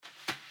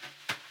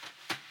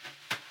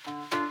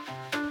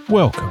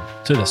Welcome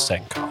to the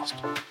Sendcast.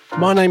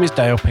 My name is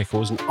Dale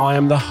Pickles and I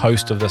am the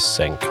host of the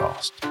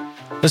Sendcast.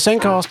 The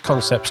Sendcast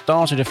concept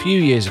started a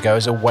few years ago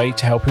as a way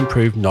to help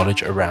improve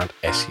knowledge around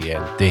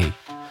SEND.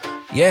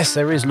 Yes,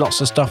 there is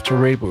lots of stuff to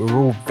read, but we're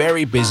all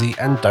very busy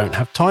and don't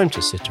have time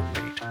to sit and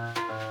read.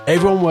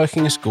 Everyone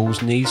working in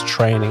schools needs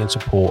training and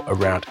support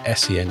around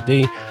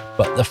SEND,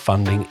 but the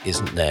funding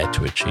isn't there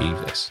to achieve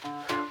this.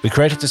 We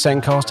created the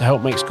Sendcast to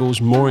help make schools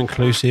more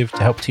inclusive,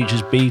 to help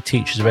teachers be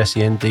teachers of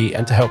SEND,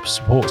 and to help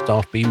support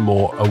staff be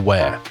more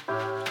aware.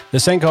 The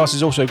Sendcast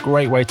is also a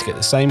great way to get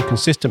the same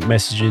consistent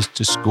messages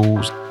to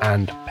schools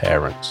and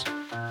parents.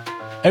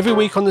 Every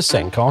week on the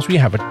Sendcast, we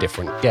have a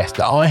different guest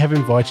that I have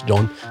invited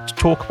on to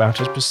talk about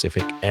a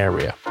specific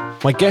area.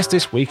 My guest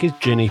this week is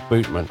Ginny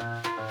Bootman.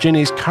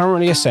 Ginny is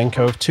currently a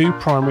Senko of 2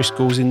 primary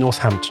schools in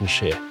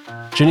Northamptonshire.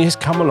 Ginny has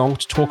come along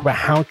to talk about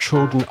how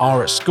children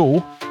are at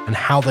school and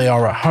how they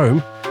are at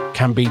home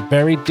can be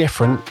very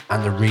different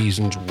and the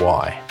reasons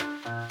why.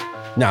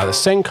 Now, the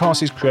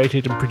Sendcast is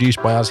created and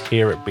produced by us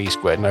here at B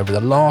Squared, and over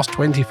the last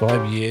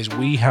 25 years,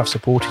 we have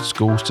supported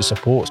schools to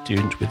support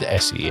students with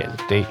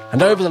SEND.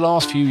 And over the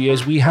last few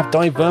years, we have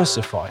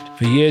diversified.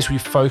 For years,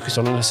 we've focused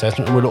on an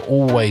assessment, and we're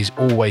always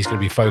going to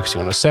be focusing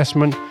on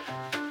assessment,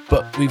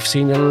 but we've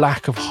seen a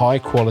lack of high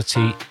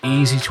quality,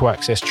 easy to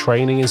access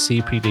training and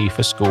CPD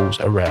for schools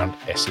around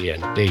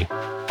SEND.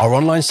 Our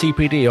online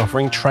CPD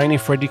offering Training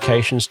for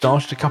Education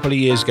started a couple of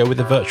years ago with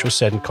the virtual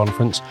SEND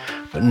conference,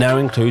 but now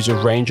includes a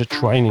range of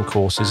training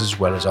courses as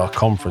well as our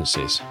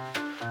conferences.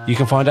 You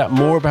can find out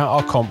more about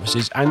our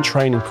conferences and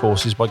training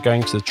courses by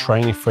going to the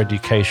Training for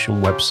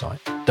Education website,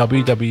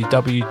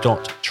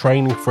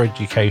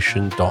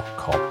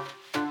 www.trainingforeducation.com.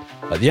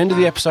 At the end of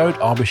the episode,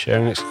 I'll be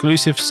sharing an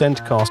exclusive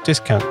Sendcast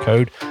discount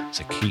code,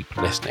 so keep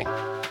listening.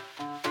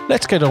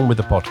 Let's get on with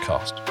the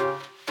podcast.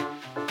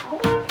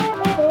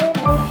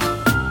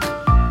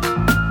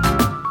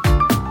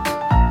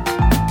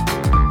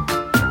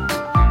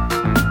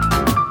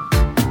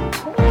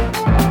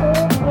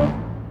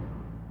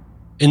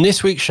 In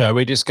this week's show,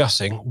 we're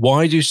discussing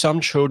why do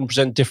some children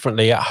present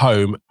differently at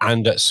home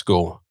and at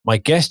school. My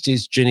guest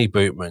is Ginny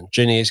Bootman.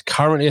 Ginny is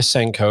currently a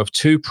Senko of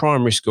 2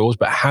 primary schools,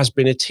 but has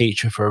been a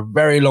teacher for a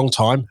very long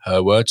time,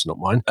 her words, not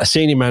mine, a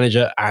senior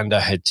manager and a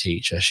head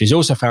teacher. She's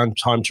also found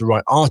time to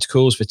write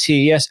articles for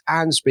TES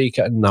and speak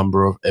at a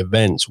number of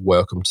events.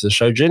 Welcome to the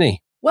show,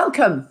 Ginny.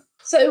 Welcome.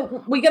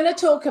 So we're going to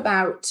talk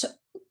about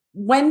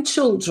when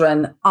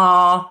children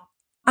are,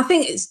 I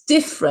think it's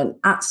different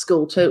at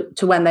school to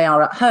when they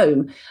are at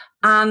home.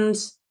 And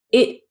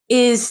it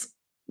is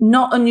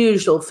not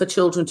unusual for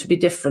children to be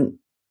different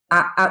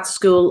at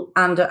school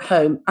and at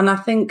home. And I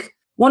think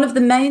one of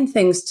the main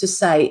things to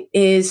say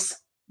is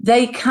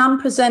they can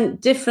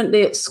present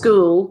differently at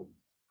school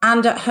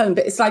and at home,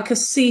 but it's like a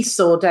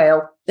seesaw,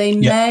 Dale. They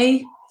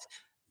may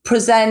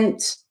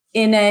present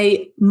in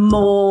a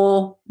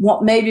more,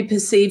 what may be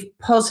perceived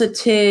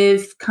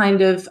positive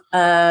kind of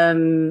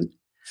calm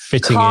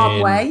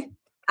way,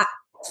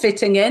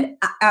 fitting in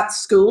at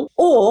school,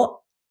 or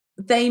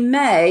they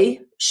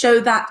may show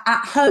that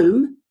at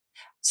home.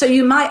 So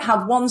you might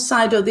have one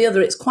side or the other.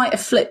 It's quite a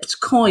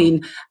flipped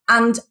coin.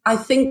 And I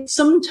think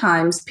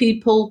sometimes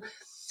people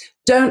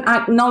don't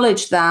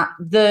acknowledge that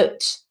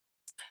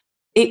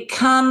it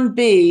can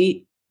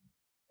be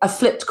a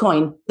flipped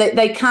coin.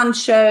 They can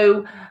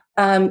show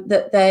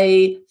that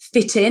they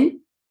fit in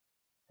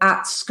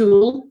at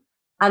school,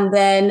 and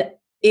then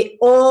it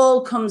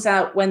all comes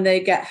out when they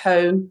get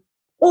home,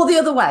 or the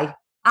other way.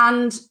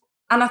 And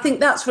I think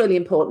that's really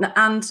important.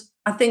 And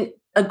I think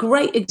a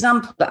great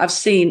example that I've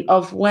seen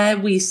of where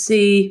we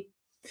see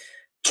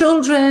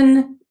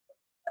children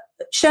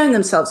showing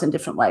themselves in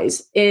different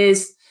ways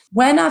is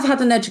when I've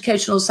had an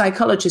educational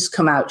psychologist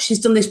come out. She's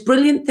done this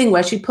brilliant thing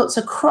where she puts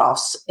a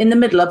cross in the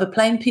middle of a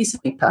plain piece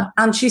of paper,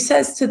 and she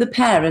says to the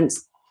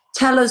parents,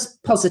 tell us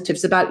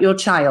positives about your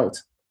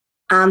child.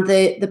 And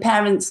the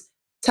parents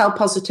tell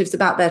positives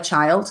about their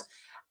child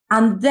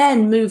and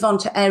then move on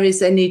to areas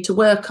they need to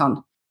work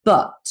on.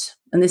 But,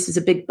 and this is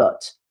a big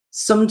but,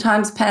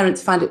 sometimes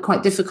parents find it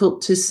quite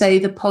difficult to say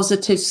the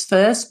positives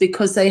first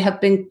because they have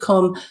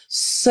become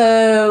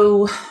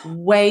so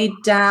weighed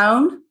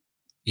down.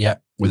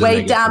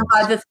 Weighed down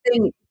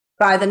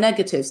by the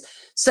negatives.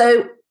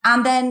 So,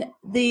 and then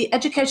the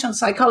educational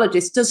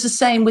psychologist does the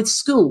same with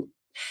school.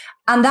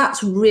 And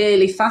that's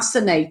really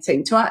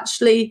fascinating to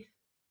actually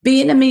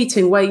be in a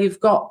meeting where you've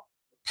got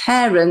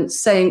parents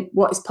saying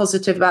what is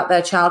positive about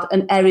their child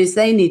and areas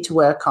they need to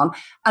work on,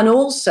 and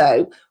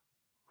also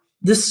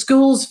the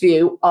school's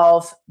view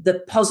of the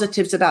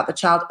positives about the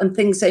child and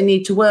things they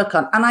need to work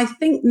on. And I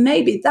think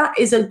maybe that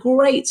is a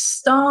great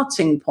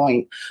starting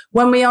point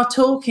when we are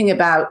talking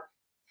about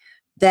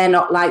they're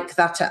not like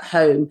that at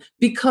home,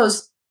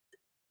 because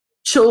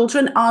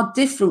children are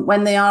different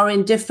when they are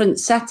in different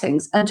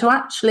settings. And to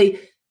actually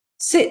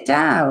sit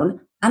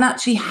down and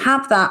actually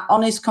have that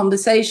honest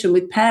conversation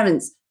with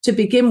parents to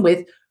begin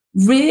with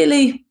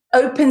really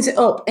opens it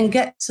up and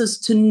gets us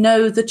to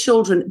know the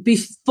children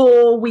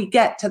before we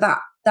get to that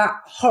that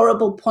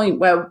horrible point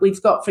where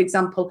we've got, for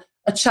example,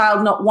 a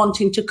child not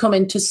wanting to come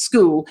into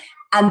school,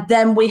 and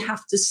then we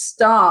have to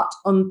start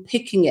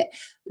unpicking it.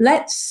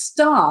 Let's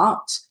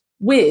start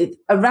with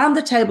a round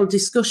the table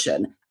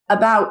discussion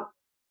about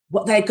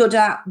what they're good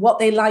at, what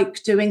they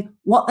like doing,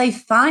 what they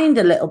find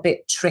a little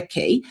bit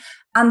tricky.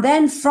 And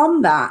then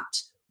from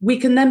that, we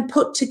can then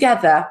put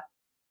together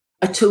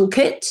a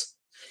toolkit,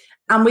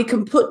 and we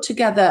can put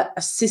together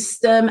a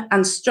system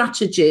and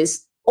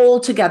strategies all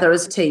together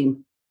as a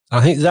team.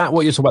 I think that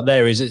what you're talking about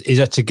there is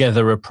a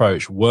together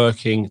approach,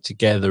 working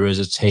together as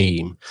a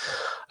team.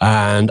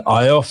 And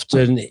I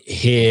often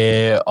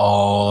hear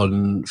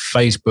on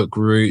Facebook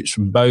groups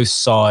from both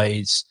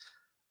sides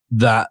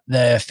that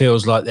there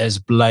feels like there's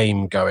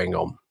blame going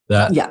on,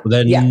 that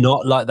they're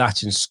not like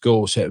that in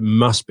school, so it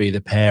must be the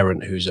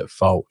parent who's at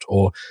fault,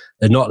 or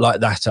they're not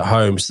like that at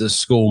home, so the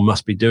school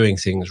must be doing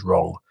things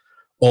wrong.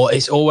 Or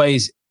it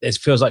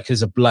feels like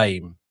there's a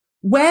blame.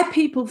 Where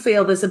people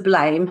feel there's a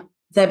blame,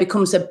 there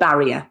becomes a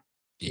barrier.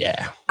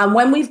 Yeah. And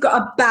when we've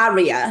got a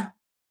barrier,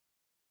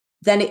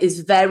 then it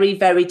is very,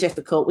 very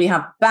difficult. We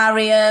have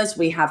barriers,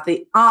 we have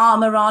the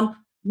armor on.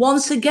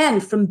 Once again,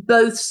 from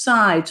both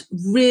sides,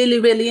 really,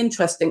 really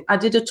interesting. I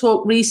did a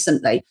talk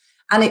recently,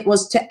 and it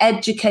was to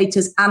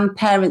educators and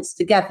parents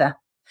together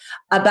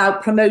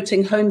about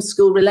promoting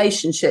homeschool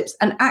relationships.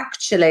 And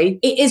actually,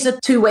 it is a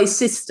two-way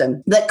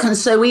system that can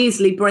so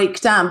easily break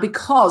down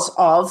because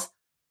of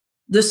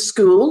the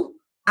school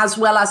as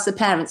well as the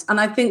parents. And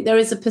I think there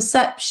is a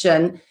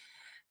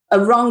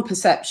wrong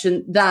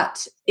perception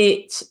that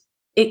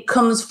it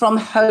comes from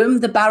home,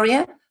 the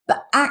barrier,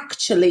 but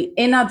actually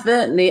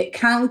inadvertently it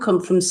can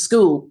come from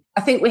school.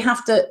 I think we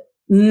have to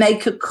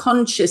make a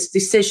conscious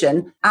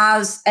decision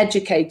as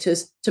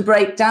educators to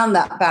break down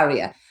that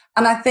barrier.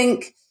 And I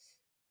think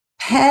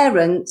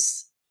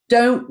parents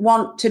don't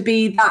want to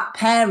be that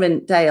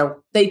parent,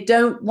 Dale. They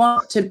don't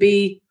want to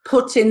be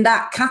put in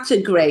that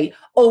category.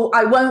 Oh,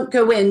 I won't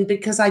go in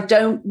because I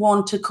don't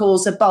want to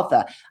cause a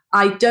bother.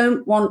 I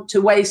don't want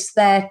to waste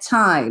their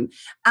time.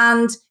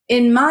 And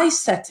in my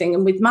setting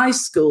and with my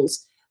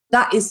schools,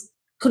 that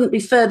couldn't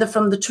be further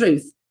from the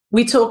truth.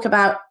 We talk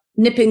about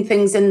nipping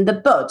things in the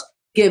bud.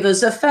 Give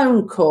us a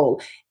phone call.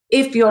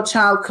 If your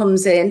child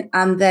comes in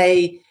and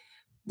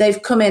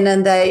they've come in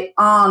and they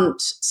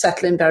aren't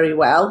settling very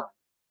well,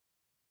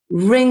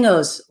 ring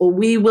us or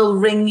we will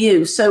ring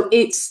you. So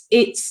it's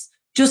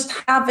just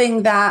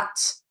having that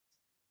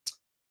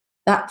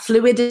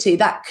fluidity,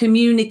 that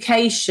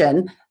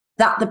communication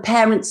that the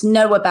parents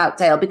know about,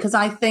 Dale, because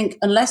I think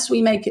unless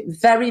we make it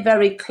very,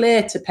 very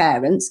clear to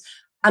parents,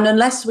 and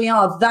unless we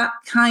are that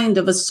kind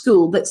of a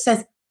school that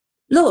says,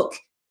 look,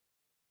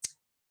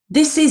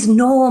 this is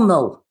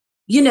normal.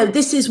 You know,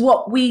 this is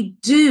what we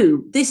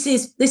do. This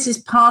is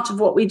part of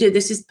what we do.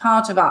 This is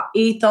part of our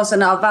ethos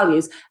and our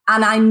values.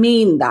 And I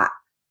mean that.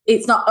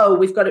 It's not, oh,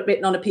 we've got it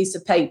written on a piece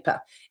of paper.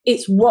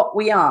 It's what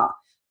we are.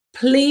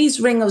 Please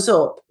ring us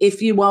up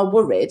if you are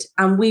worried,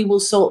 and we will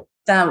sort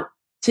it out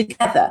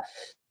together.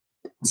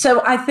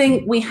 So I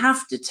think we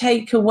have to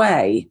take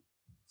away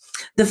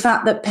the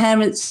fact that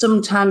parents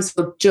sometimes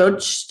feel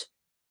judged.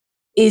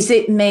 Is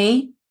it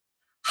me?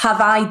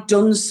 Have I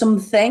done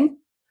something?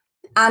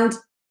 And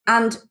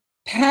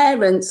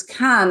parents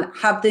can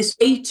have this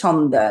weight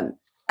on them,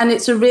 and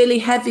it's a really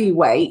heavy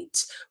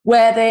weight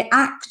where they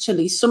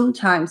actually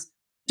sometimes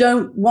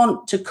don't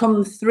want to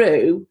come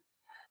through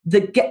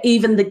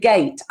even the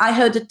gate. I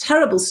heard a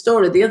terrible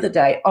story the other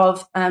day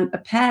of a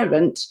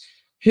parent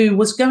who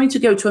was going to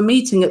go to a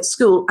meeting at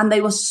school, and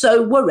they were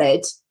so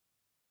worried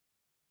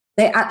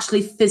they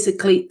actually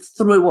physically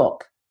threw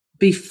up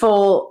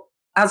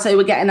as they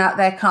were getting out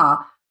their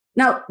car.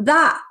 Now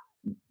that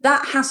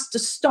has to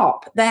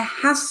stop. There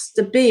has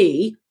to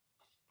be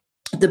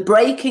the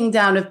breaking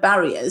down of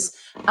barriers,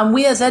 and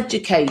we as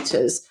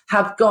educators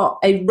have got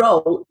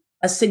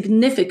a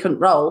significant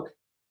role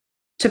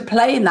to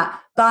play in that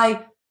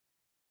by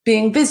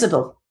being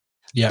visible,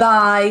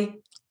 by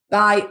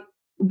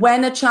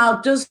when a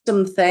child does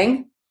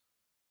something,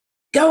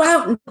 go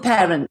out and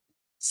parent,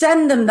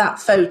 send them that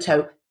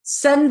photo,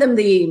 send them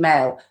the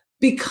email,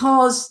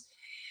 because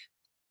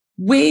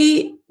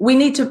we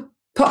need to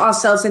put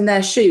ourselves in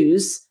their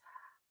shoes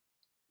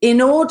in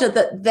order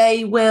that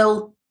they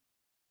will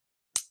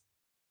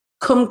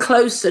come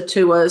closer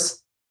to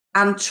us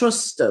and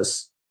trust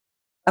us.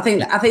 I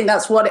think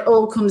that's what it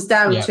all comes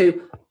down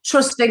to.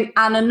 Trusting,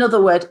 and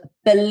another word,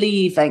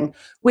 believing.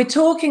 We're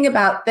talking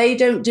about they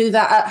don't do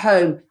that at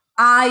home.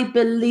 I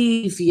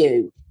believe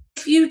you.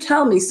 If you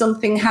tell me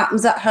something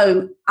happens at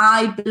home,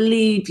 I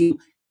believe you.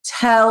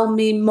 Tell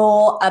me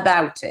more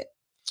about it.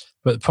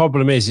 But the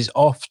problem is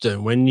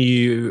often when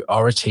you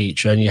are a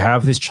teacher and you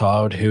have this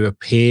child who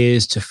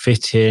appears to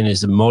fit in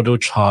as the model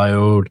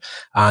child,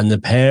 and the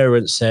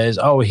parent says,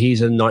 oh,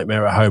 he's a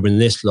nightmare at home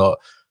and this lot,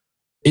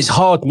 it's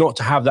hard not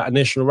to have that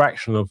initial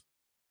reaction of,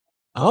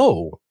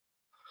 oh,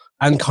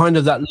 and kind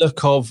of that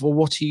look of, well,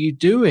 what are you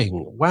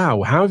doing?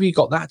 Wow, how have you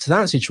got that to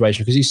that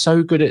situation? Because he's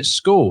so good at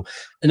school.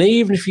 And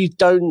even if you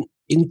don't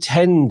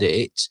intend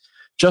it,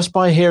 just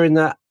by hearing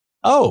that,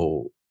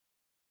 oh,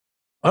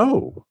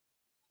 oh,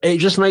 it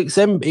just makes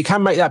them, it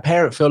can make that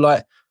parent feel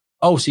like,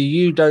 oh, so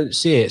you don't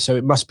see it, so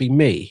it must be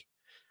me.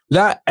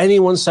 Without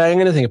anyone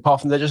saying anything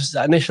apart from just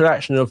that initial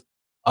action of,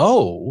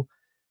 oh,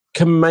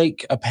 can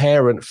make a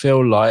parent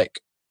feel like,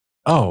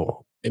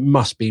 oh, it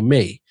must be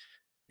me.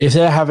 If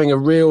they're having a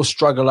real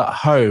struggle at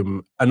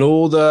home and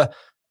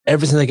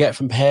everything they get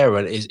from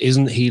parent is,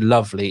 isn't he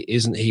lovely?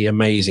 Isn't he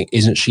amazing?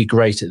 Isn't she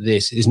great at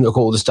this? Isn't look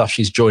all the stuff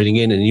she's joining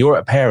in? And you're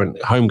a parent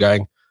at home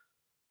going,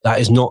 that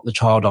is not the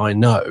child I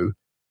know.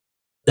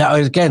 That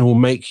again will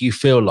make you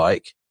feel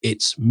like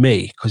it's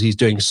me because he's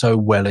doing so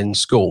well in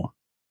school.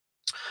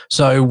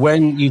 So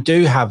when you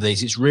do have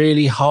these, it's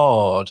really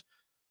hard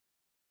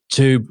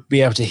to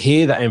be able to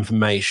hear that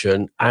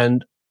information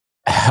and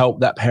help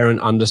that parent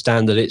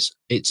understand that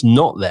it's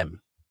not them.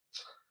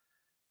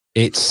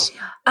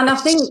 And I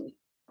think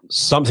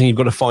something you've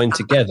got to find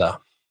together.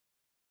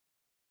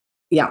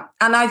 Yeah.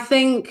 And I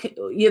think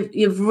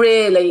you've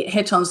really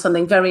hit on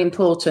something very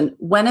important.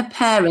 When a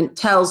parent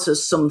tells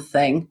us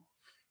something,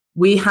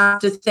 we have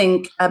to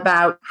think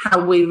about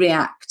how we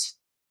react.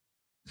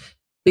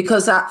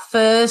 Because that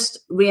first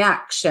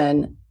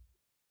reaction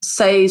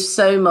says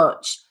so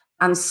much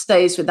and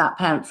stays with that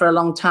parent for a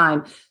long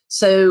time.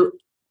 So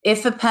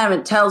if a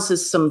parent tells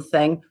us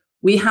something,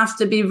 we have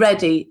to be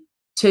ready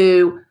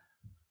to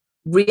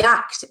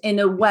react in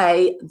a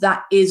way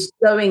that is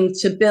going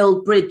to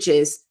build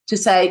bridges, to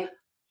say,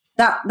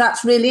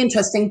 that's really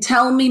interesting.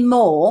 Tell me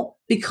more,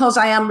 because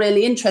I am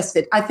really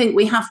interested. I think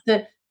we have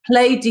to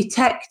play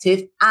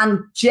detective and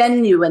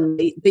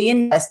genuinely be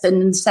interested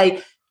and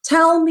say,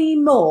 tell me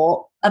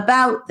more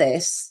about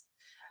this.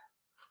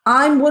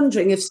 I'm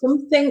wondering if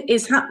something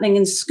is happening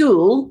in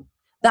school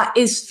that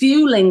is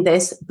fueling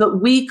this,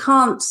 but we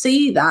can't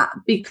see that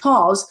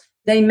because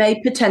they may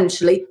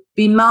potentially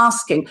be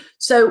masking.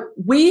 So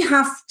we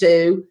have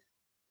to,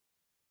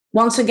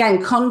 once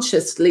again,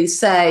 consciously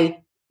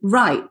say,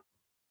 right,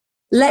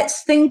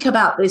 let's think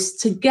about this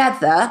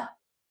together.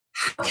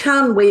 How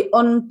can we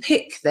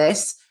unpick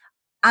this?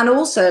 And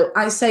also,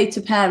 I say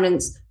to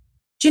parents,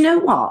 do you know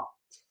what?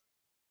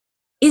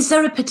 Is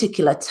there a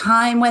particular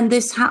time when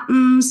this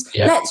happens?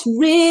 Yeah. Let's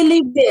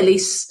really, really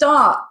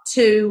start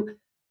to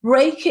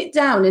break it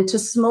down into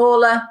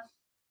smaller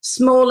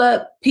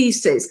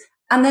pieces.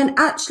 And then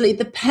actually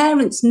the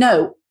parents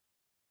know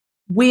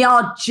we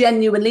are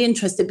genuinely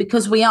interested,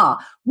 because we are.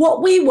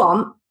 What we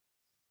want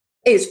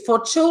is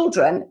for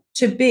children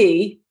to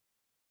be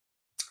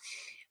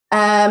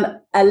a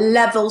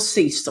level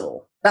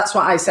seesaw. That's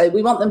what I say.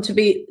 We want them to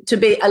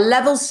be a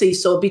level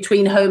seesaw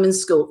between home and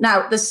school.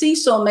 Now, the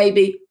seesaw may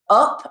be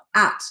up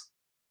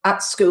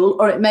at school,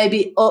 or it may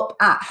be up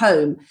at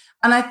home.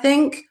 And I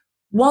think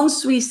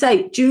once we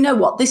say, do you know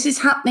what? This is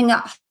happening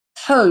at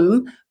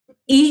home,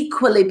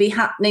 equally be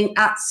happening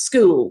at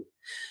school.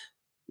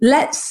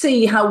 Let's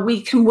see how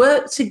we can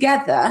work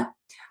together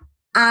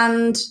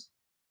and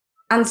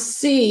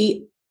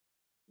see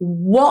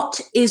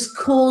what is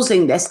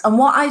causing this. And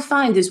what I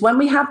find is when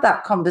we have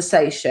that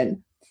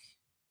conversation,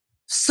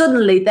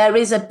 suddenly there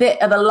is a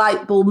bit of a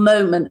light bulb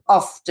moment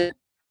often.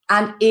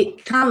 And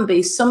it can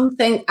be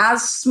something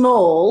as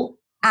small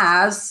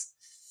as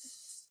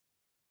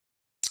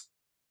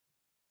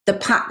the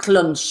packed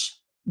lunch,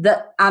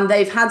 and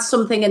they've had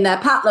something in their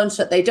packed lunch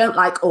that they don't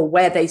like, or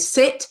where they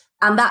sit,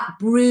 and that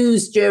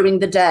brews during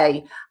the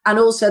day. And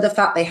also the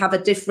fact they have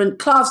a different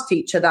class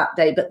teacher that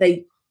day, but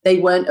they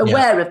weren't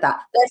aware of that.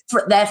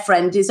 Their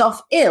friend is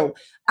off ill.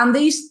 And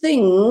these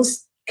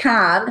things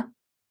can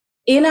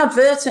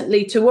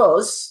inadvertently to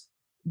us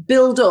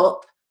build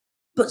up,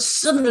 but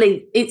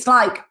suddenly it's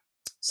like,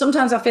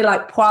 sometimes I feel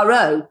like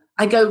Poirot.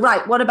 I go,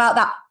 right, what about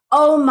that?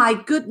 Oh my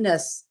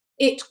goodness,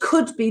 it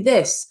could be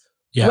this.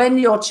 Yeah. When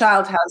your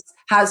child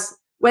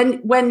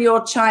when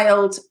your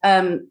child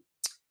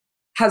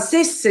has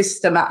this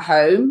system at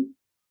home,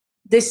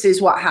 this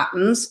is what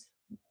happens.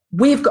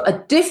 We've got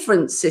a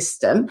different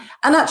system.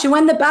 And actually,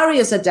 when the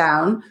barriers are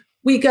down,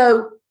 we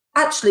go,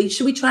 actually,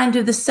 should we try and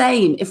do the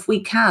same if we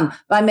can,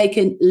 by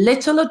making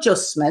little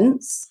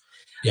adjustments?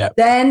 Yeah.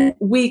 Then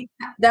we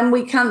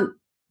can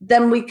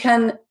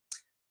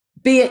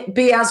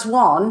be as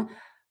one.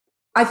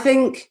 I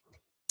think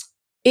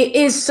it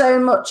is so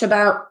much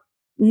about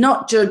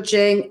not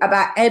judging,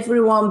 about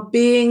everyone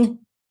being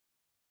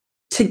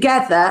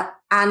together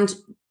and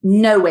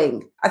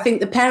knowing. I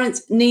think the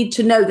parents need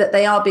to know that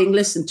they are being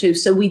listened to.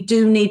 So we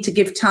do need to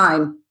give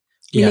time.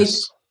 We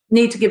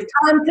need to give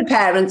time to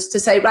parents to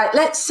say, right,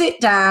 let's sit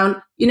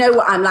down. You know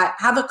what I'm like,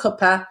 have a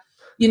cuppa,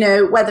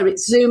 whether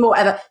it's Zoom or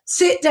whatever,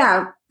 sit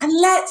down and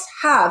let's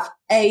have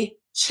a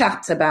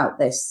chat about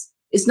this.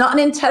 It's not an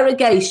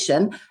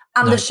interrogation.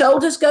 And the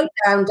shoulders go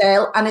down,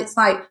 Dale. And it's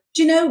like,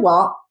 do you know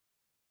what?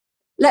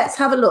 Let's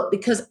have a look,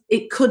 because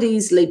it could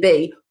easily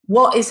be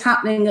what is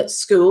happening at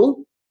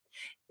school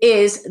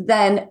is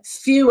then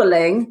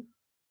fueling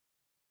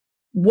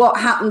what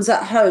happens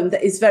at home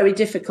that is very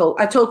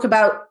difficult. I talk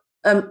about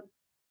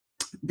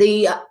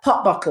the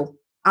pop bottle.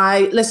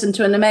 I listened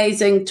to an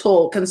amazing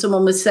talk and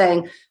someone was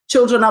saying,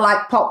 children are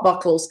like pop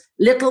bottles.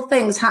 Little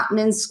things happen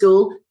in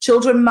school.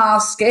 Children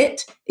mask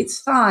it.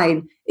 It's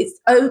fine. It's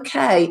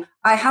okay.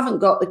 I haven't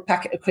got the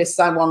packet of crisps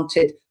I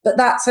wanted, but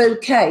that's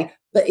okay.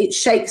 But it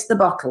shakes the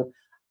bottle.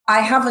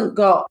 I haven't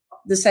got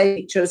the same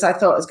teacher as I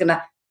thought I was going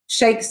to.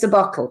 Shakes the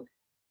bottle.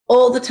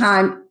 All the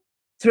time,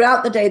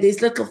 throughout the day,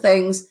 these little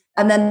things.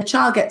 And then the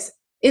child gets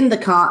in the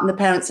car and the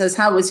parent says,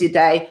 how was your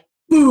day?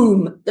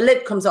 Boom, the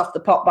lid comes off the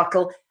pop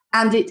bottle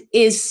and it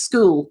is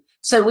school.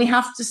 So we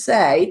have to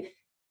say,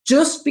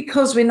 just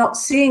because we're not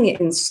seeing it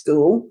in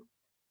school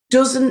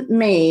doesn't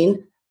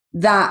mean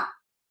that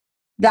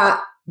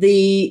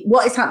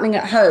what is happening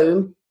at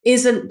home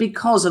isn't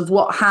because of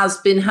what has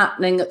been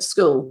happening at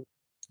school.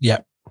 Yeah.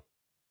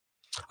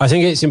 I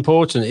think it's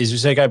important is we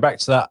say go back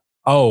to that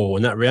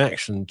and that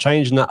reaction,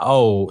 changing that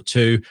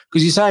to,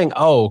 because you're saying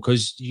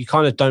because you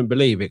kind of don't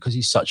believe it because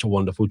he's such a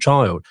wonderful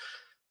child.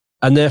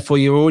 And therefore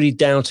you're already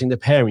doubting the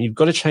parent. You've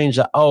got to change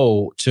that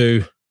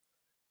to,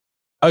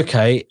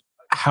 okay,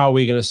 how are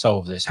we going to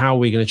solve this? How are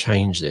we going to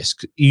change this?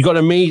 You've got to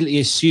immediately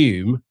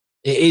assume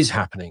it is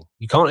happening.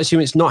 You can't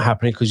assume it's not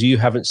happening because you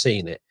haven't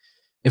seen it.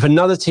 If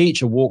another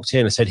teacher walked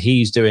in and said,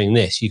 he's doing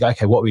this, you go,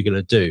 okay, what are we going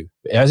to do?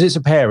 As it's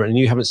a parent and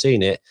you haven't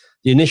seen it,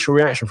 the initial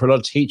reaction for a lot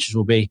of teachers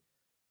will be,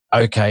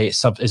 okay,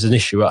 it's an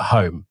issue at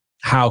home.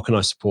 How can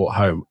I support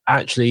home?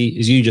 Actually,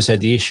 as you just said,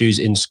 the issue's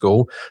in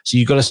school. So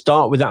you've got to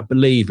start with that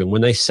believing.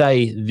 When they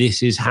say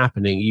this is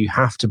happening, you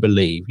have to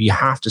believe. You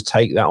have to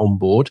take that on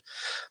board.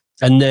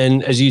 And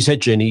then, as you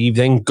said, Ginny, you've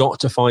then got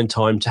to find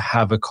time to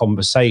have a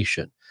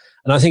conversation.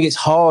 And I think it's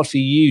hard for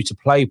you to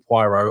play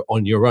Poirot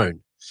on your own.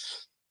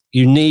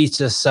 You need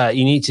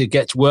to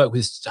get to work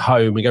with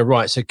home and go,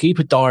 right, so keep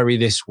a diary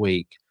this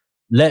week.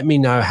 Let me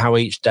know how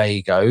each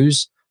day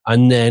goes.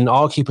 And then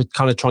I'll try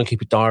and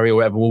keep a diary or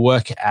whatever. We'll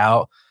work it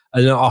out.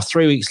 And then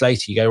 3 weeks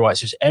later, you go, right,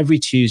 so it's every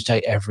Tuesday,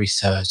 every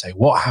Thursday.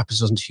 What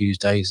happens on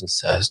Tuesdays and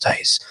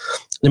Thursdays?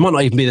 It might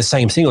not even be the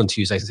same thing on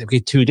Tuesdays. It could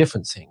be two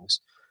different things.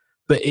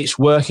 But it's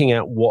working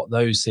out what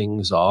those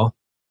things are.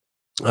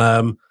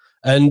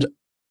 And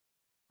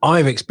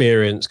I've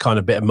experienced kind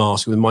of a bit of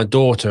masking with my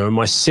daughter, and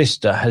my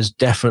sister has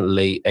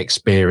definitely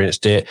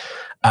experienced it.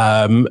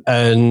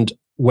 And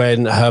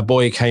when her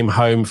boy came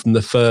home from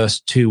the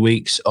first 2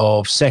 weeks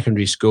of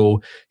secondary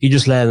school, he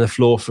just lay on the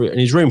floor in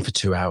his room for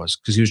 2 hours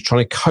because he was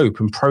trying to cope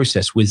and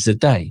process with the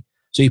day.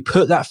 So he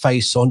put that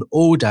face on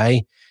all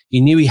day.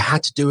 He knew he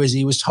had to do as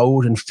he was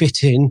told and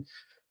fit in.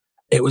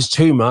 It was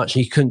too much.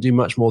 He couldn't do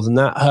much more than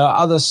that. Her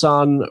other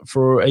son,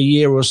 for a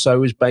year or so,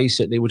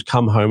 would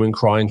come home and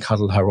cry and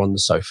cuddle her on the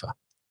sofa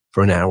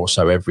for an hour or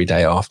so every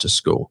day after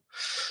school.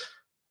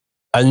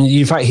 And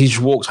in fact, he's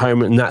walked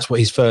home and that's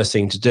what his first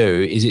thing to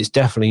do is it's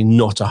definitely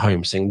not a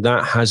home thing.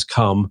 That has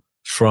come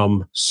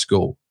from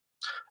school.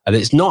 And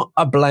it's not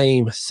a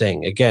blame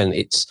thing. Again,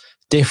 it's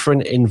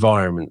different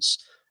environments.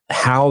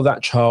 How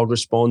that child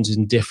responds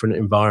in different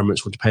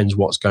environments will depend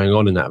what's going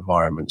on in that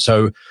environment.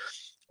 So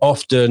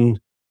often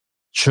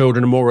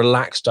children are more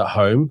relaxed at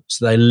home,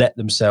 so they let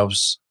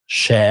themselves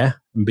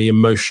share and be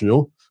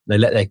emotional. They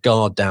let their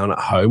guard down at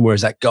home,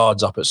 whereas that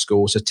guard's up at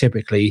school. So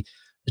typically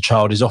the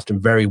child is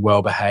often very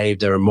well behaved.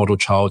 They're a model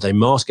child. They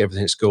mask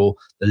everything at school.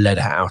 They let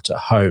it out at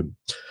home.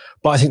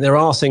 But I think there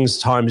are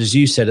times, as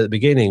you said at the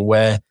beginning,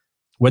 where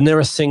when there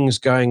are things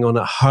going on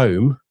at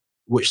home,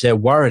 which they're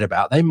worried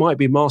about, they might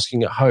be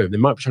masking at home. They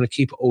might be trying to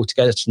keep it all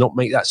together to not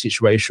make that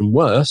situation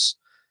worse.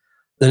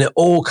 Then it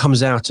all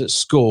comes out at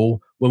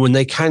school when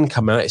they can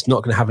come out, it's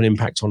not going to have an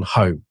impact on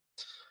home.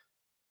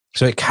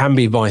 So it can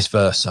be vice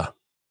versa.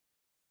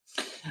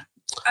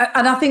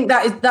 And I think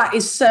that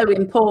is so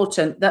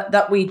important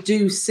that we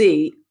do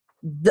see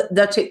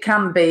that it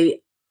can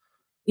be,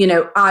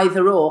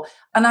 either or.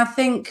 And I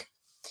think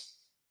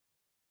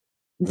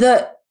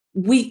that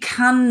we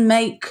can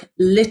make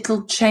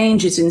little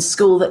changes in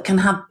school that can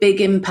have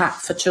big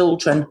impact for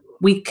children.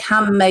 We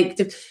can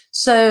make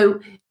so.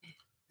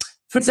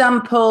 For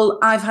example,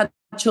 I've had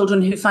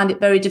children who find it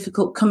very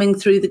difficult coming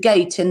through the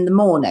gate in the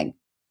morning,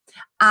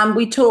 and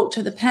we talk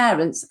to the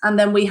parents, and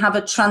then we have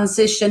a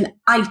transition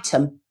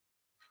item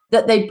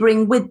that they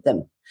bring with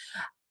them.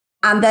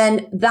 And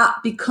then that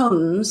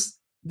becomes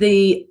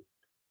the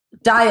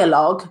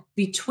dialogue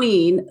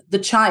between the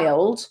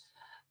child,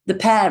 the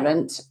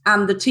parent,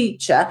 and the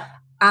teacher.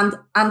 And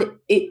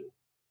the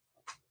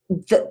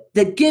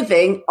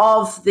giving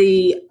of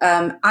the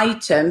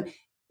item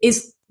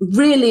is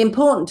really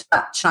important to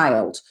that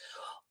child.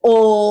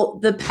 Or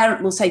the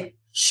parent will say,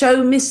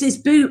 show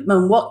Mrs.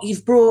 Bootman what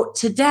you've brought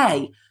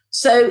today.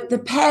 So the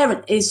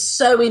parent is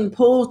so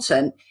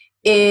important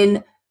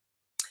in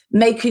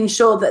making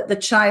sure that the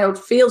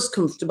child feels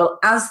comfortable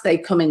as they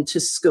come into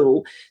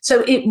school.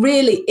 So it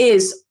really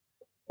is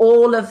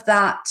all of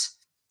that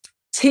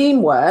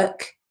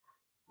teamwork.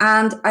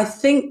 And I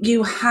think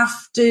you have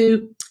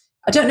to,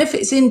 I don't know if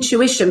it's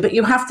intuition, but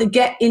you have to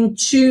get in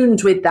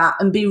tuned with that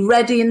and be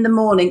ready in the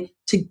morning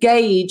to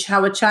gauge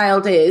how a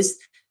child is,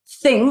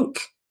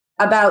 think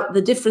about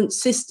the different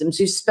systems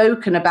you've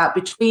spoken about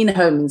between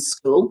home and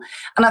school.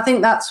 And I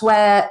think that's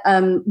where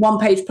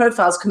one-page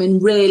profiles come in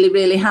really,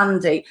 really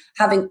handy,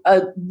 having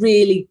a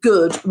really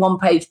good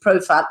one-page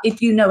profile.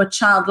 If you know a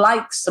child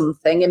likes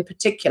something in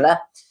particular,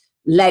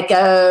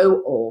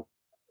 Lego or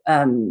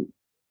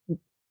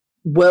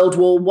World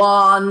War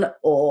One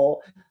or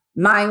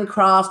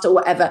Minecraft or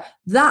whatever,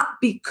 that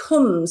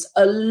becomes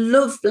a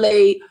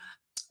lovely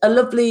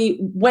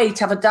way to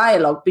have a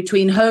dialogue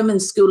between home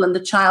and school and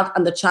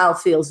the child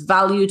feels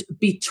valued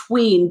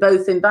between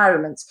both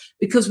environments,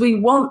 because we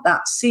want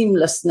that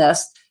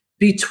seamlessness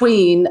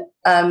between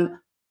home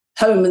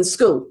and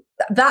school.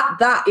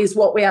 That is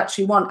what we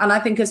actually want. And I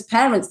think as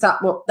parents, that's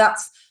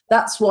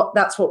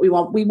what we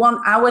want. We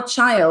want our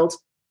child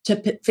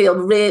to feel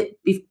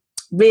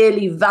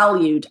really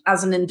valued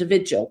as an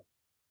individual.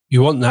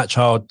 You want that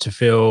child to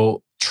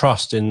feel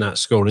trust in that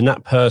school, in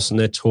that person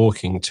they're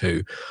talking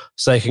to,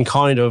 so they can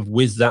kind of,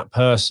 with that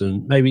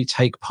person, maybe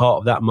take part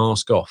of that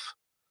mask off,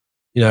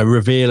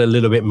 reveal a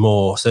little bit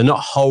more. So they're not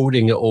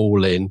holding it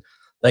all in.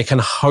 They can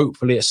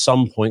hopefully at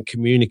some point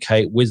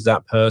communicate with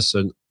that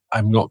person,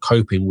 I'm not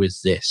coping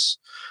with this,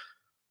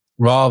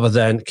 rather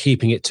than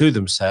keeping it to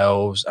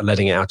themselves and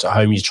letting it out at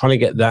home. You're trying to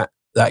get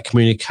that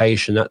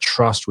communication, that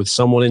trust with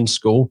someone in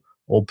school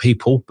or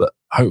people, but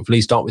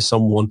hopefully start with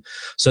someone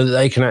so that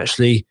they can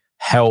actually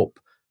help.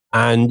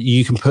 And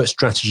you can put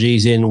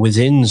strategies in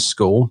within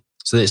school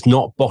so that it's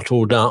not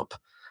bottled up.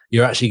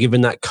 You're actually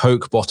giving that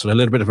Coke bottle a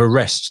little bit of a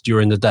rest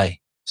during the day,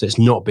 so it's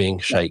not being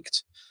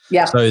shaked.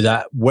 Yeah. So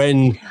that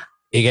when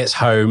it gets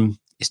home,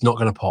 it's not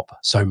going to pop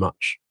so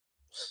much.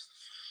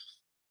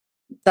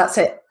 That's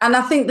it. And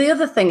I think the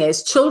other thing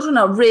is children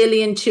are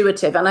really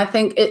intuitive. And I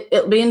think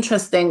it'll be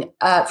interesting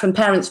from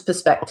parents'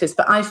 perspectives,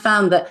 but I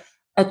found that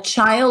a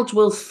child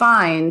will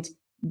find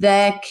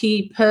their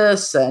key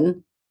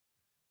person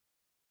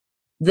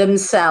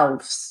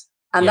themselves.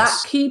 And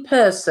Yes. that key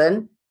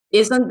person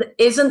isn't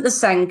the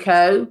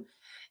Senko,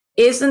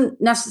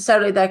 isn't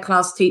necessarily their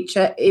class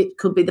teacher. It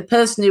could be the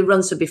person who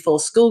runs the before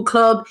school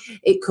club.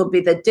 It could be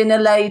the dinner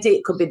lady.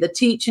 It could be the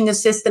teaching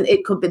assistant.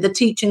 It could be the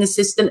teaching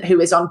assistant who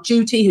is on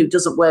duty, who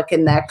doesn't work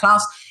in their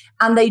class.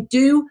 And they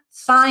do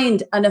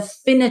find an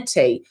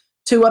affinity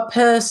to a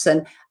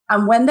person.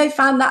 And when they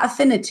find that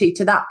affinity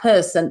to that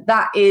person,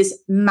 that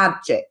is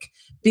magic,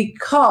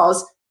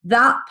 because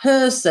that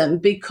person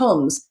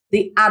becomes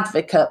the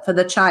advocate for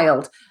the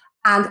child.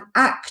 And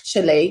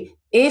actually,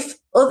 if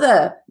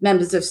other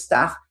members of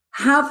staff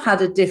have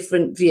had a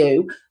different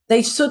view,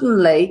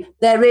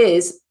 there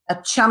is a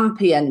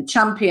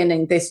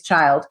championing this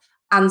child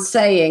and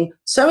saying,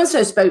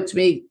 so-and-so spoke to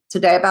me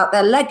today about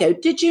their Lego.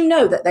 Did you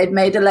know that they'd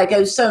made a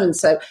Lego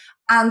so-and-so?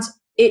 And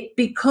it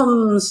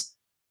becomes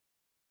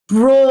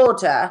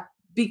broader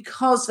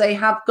because they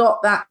have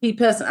got that key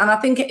person. And I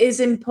think it is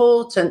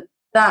important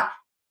that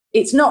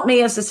it's not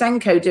me as the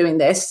Senko doing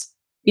this.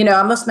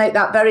 I must make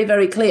that very,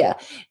 very clear.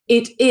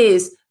 It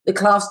is the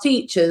class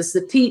teachers,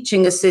 the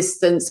teaching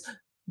assistants,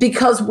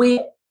 because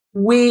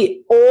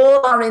we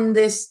all are in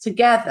this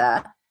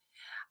together.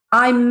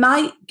 I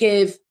might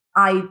give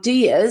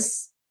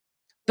ideas,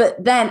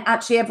 but then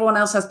actually everyone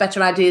else has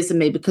better ideas than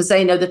me because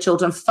they know the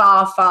children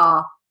far,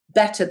 far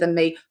better than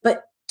me.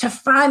 But to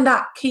find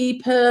that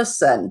key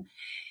person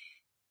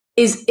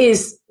is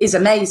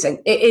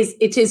amazing.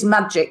 It is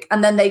magic.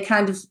 And then they're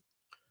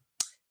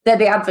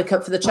the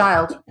advocate for the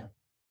child.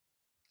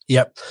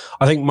 Yep.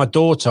 I think my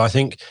daughter,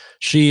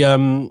 she,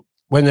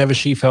 whenever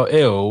she felt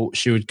ill,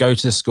 she would go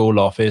to the school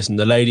office and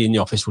the lady in the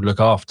office would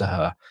look after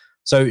her.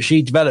 So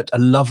she developed a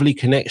lovely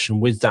connection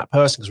with that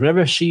person, because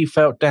whenever she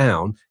felt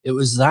down, it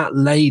was that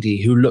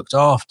lady who looked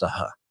after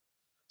her.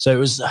 So it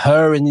was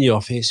her in the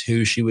office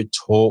who she would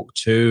talk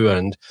to,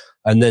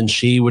 and then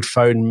she would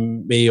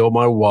phone me or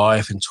my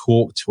wife and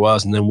talk to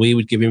us, and then we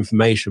would give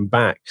information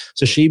back.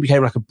 So she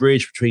became like a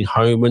bridge between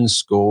home and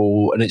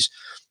school. And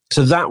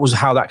so that was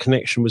how that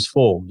connection was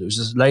formed. It was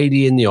this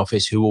lady in the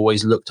office who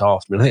always looked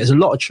after me. And I think there's a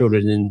lot of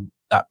children in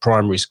that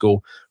primary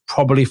school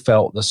probably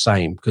felt the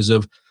same, because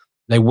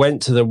they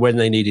went to them when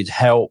they needed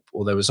help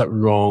or there was something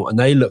wrong, and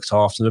they looked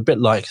after them, a bit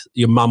like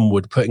your mum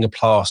would, putting a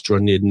plaster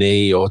on your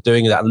knee or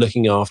doing that,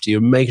 looking after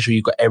you, making sure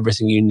you've got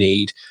everything you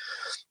need.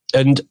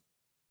 And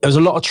there was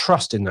a lot of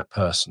trust in that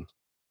person.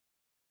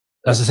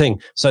 That's the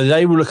thing. So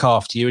they will look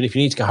after you. And if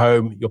you need to go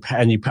home,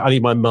 I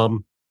need my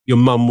mum, your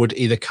mum would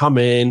either come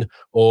in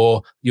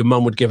or your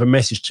mum would give a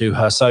message to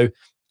her. So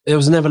there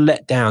was never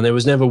let down. There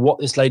was never what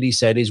this lady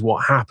said is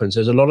what happens.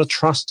 There's a lot of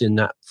trust in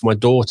that for my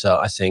daughter,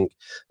 I think,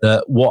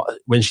 that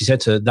when she said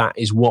to her, that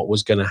is what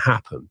was going to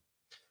happen.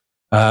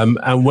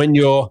 And when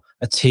you're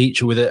a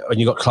teacher and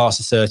you've got class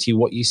of 30,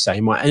 what you say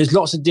might, and there's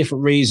lots of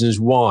different reasons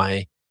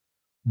why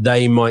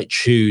they might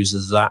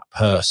choose that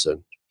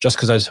person. Just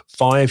because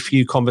those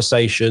few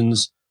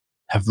conversations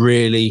have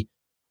really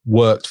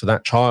worked for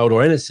that child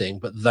or anything,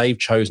 but they've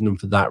chosen them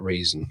for that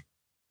reason.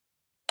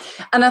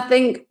 And I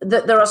think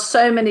that there are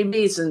so many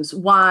reasons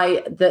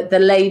why the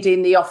lady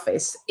in the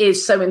office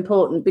is so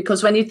important,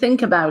 because when you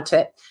think about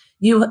it,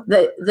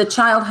 the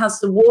child has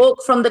to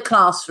walk from the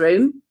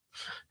classroom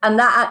And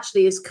that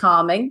actually is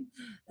calming.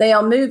 They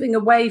are moving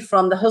away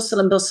from the hustle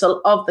and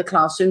bustle of the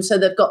classroom. So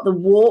they've got the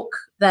walk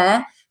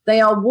there.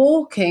 They are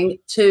walking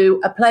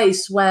to a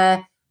place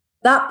where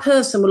that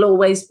person will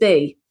always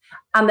be.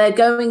 And they're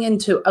going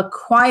into a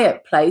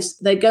quiet place.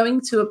 They're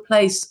going to a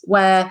place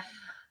where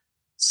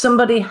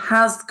somebody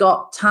has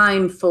got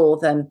time for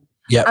them.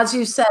 Yep. As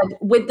you said,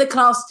 with the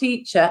class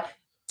teacher,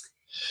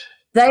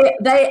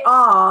 they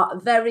are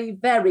very,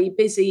 very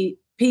busy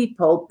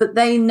people, but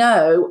they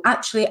know,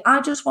 actually,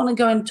 I just want to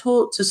go and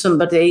talk to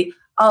somebody.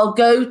 I'll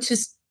go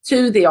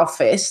to the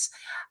office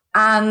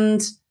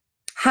and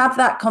have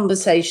that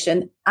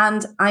conversation,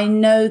 and I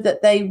know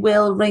that they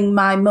will ring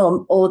my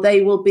mum, or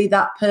they will be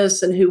that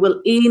person who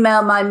will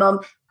email my mum,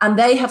 and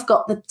they have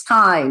got the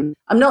time.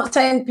 I'm not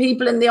saying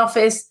people in the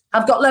office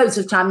have got loads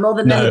of time, more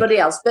than anybody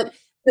else, but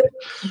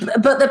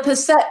the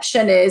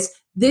perception is,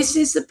 this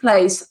is the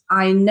place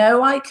I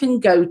know I can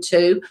go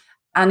to,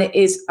 and it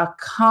is a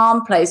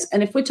calm place.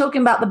 And if we're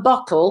talking about the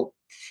bottle,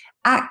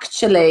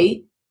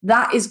 actually,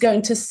 that is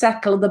going to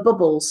settle the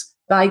bubbles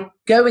by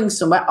going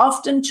somewhere.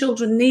 Often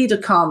children need a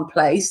calm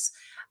place,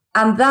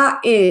 and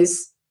that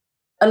is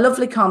a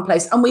lovely calm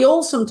place. And we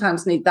all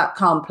sometimes need that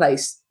calm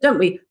place, don't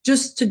we?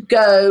 Just to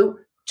go,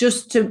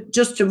 just to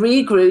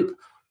regroup,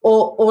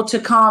 or to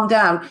calm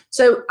down.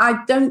 So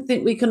I don't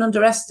think we can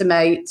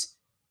underestimate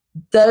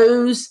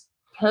those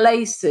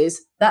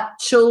places that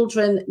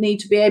children need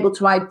to be able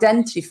to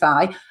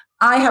identify.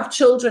 I have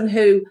children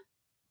who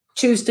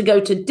choose to go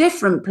to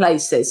different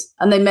places,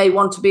 and they may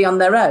want to be on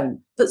their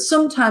own, but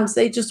sometimes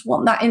they just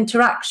want that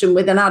interaction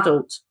with an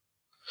adult.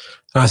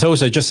 And I thought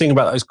also, just thinking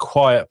about those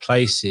quiet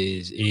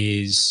places,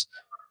 is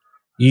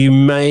you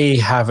may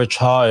have a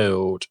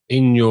child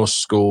in your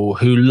school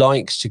who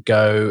likes to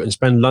go and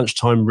spend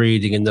lunchtime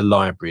reading in the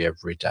library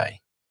every day.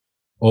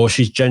 Or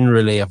she's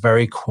generally a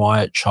very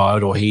quiet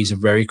child, or he's a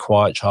very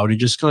quiet child who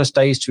just kind of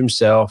stays to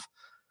himself.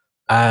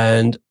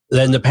 And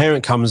then the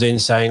parent comes in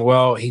saying,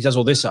 well, he does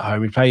all this at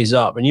home, he plays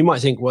up. And you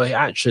might think, well,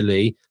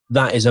 actually,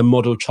 that is a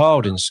model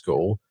child in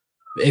school.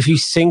 But if you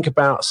think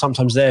about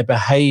sometimes their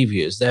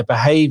behaviors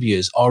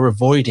are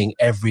avoiding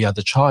every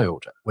other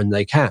child when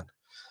they can.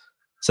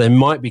 So they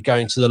might be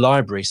going to the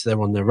library, so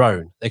they're on their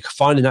own. They're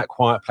finding that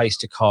quiet place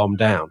to calm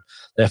down.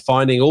 They're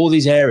finding all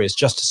these areas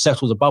just to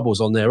settle the bubbles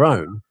on their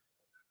own,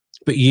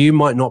 but you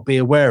might not be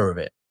aware of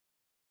it.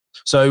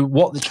 So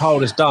what the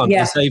child has done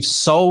is they've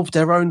solved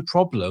their own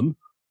problem,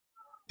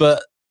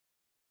 but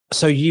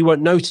so you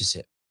won't notice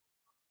it.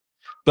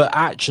 But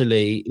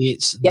actually,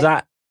 it's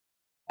that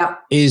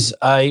is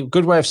a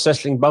good way of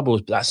settling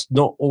bubbles, but that's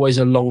not always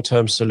a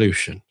long-term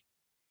solution.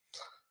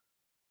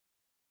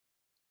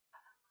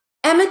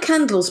 Emma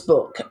Kendall's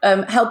book,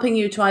 Helping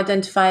You to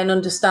Identify and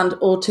Understand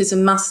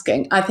Autism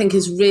Masking, I think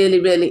is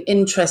really, really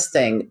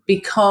interesting,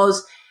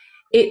 because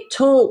it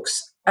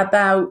talks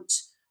about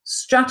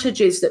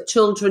strategies that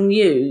children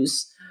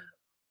use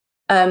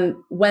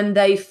when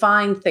they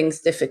find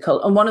things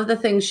difficult. And one of the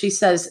things she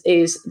says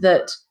is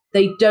that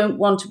they don't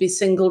want to be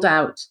singled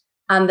out,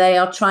 and they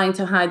are trying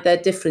to hide their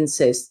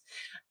differences.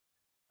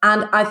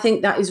 And I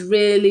think that is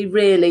really,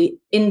 really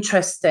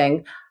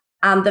interesting.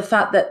 And the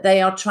fact that they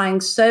are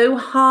trying so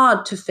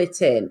hard to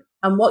fit in.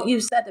 And what you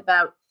said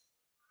about,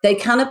 they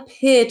can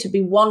appear to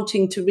be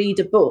wanting to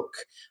read a book,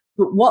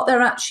 but what they're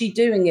actually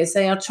doing is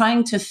they are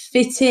trying to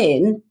fit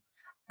in,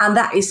 and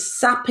that is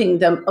sapping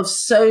them of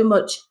so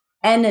much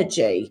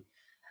energy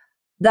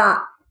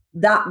that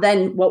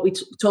then, what we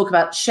talk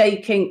about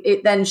shaking,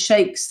 it then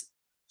shakes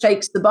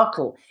the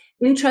bottle.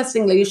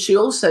 Interestingly, she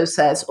also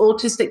says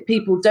autistic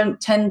people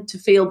don't tend to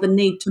feel the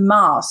need to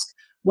mask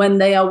when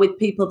they are with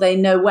people they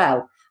know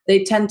well.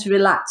 They tend to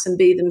relax and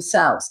be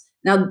themselves.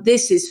 Now,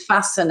 this is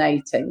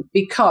fascinating,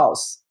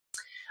 because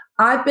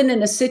I've been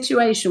in a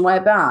situation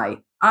whereby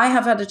I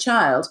have had a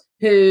child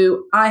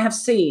who I have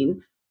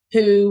seen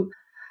who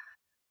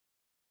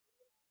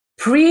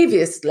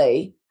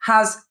previously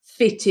has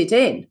fitted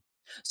in.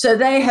 So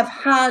they have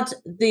had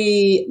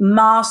the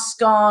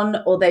mask on,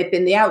 or they've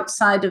been the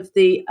outside of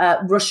the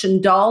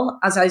Russian doll,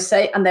 as I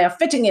say, and they are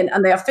fitting in,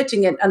 and they are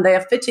fitting in, and they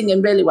are fitting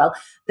in really well.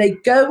 They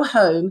go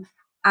home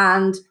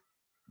and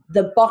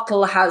the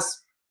bottle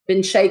has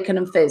been shaken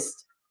and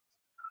fizzed.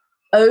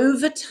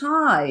 Over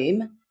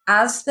time,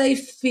 as they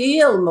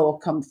feel more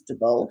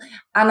comfortable,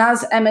 and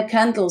as Emma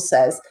Kendall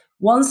says,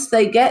 once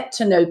they get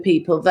to know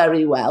people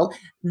very well,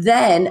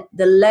 then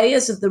the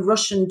layers of the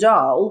Russian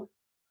doll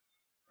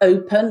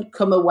open,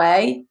 come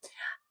away,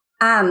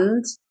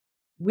 and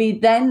we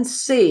then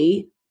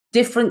see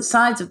different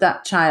sides of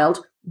that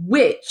child,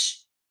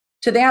 which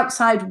to the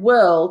outside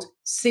world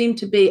seem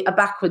to be a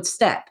backward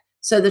step.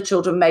 So the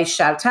children may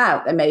shout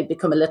out, they may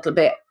become a little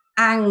bit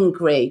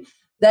angry,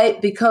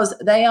 because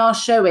they are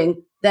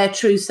showing their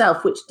true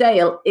self, which,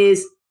 Dale,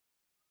 is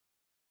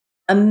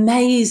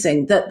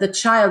amazing that the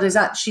child is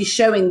actually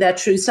showing their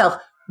true self.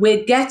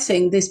 We're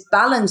getting this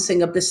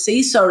balancing of the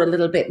seesaw a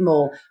little bit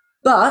more,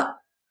 but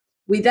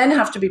we then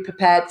have to be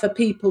prepared for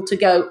people to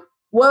go,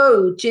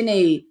 whoa,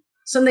 Ginny,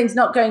 something's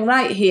not going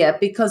right here,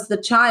 because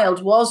the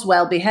child was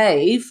well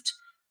behaved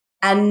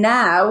and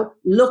now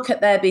look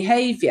at their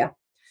behavior.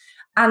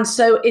 And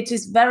so it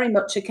is very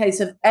much a case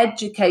of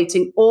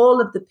educating all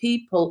of the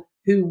people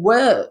who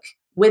work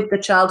with the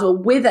child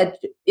or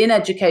in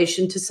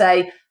education to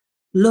say,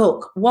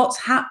 look, what's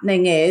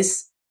happening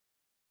is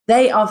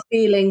they are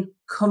feeling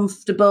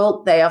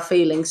comfortable, they are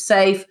feeling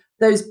safe.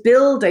 Those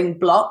building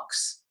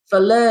blocks for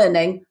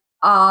learning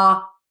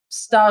are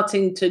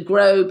starting to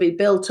grow, be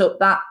built up.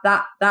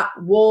 That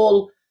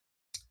wall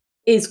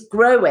is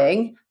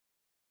growing,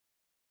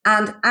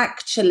 and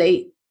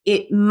actually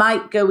it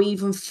might go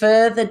even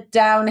further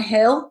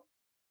downhill.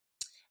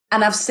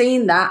 And I've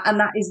seen that, and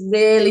that is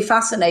really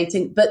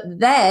fascinating. But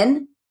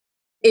then,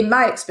 in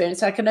my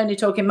experience, I can only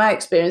talk in my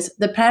experience,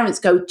 the parents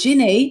go,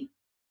 Ginny,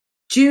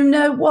 do you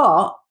know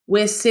what?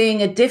 We're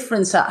seeing a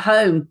difference at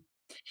home.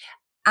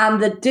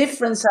 And the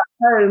difference at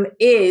home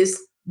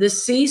is the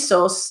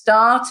seesaw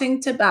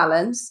starting to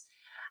balance.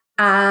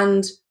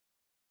 And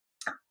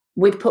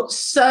we've put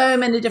so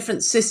many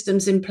different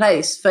systems in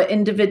place for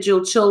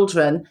individual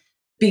children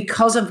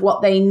because of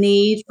what they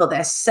need for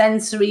their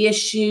sensory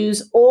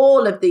issues,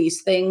 all of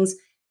these things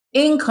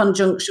in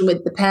conjunction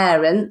with the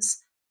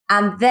parents.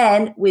 And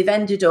then we've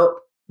ended up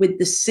with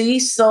the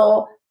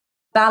seesaw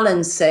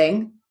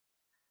balancing,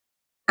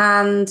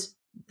 and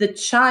the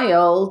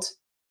child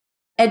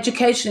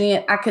educationally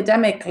and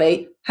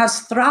academically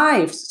has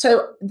thrived.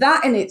 So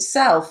that in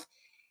itself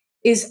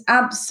is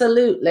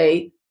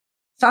absolutely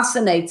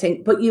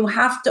fascinating, but you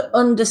have to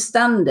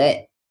understand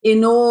it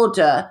in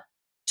order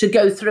to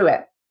go through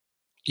it.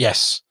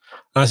 Yes.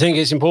 And I think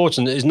it's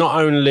important is not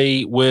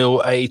only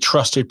will a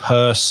trusted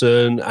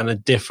person and a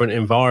different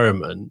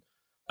environment,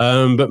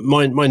 but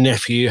my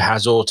nephew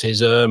has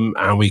autism,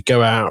 and we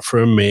go out for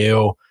a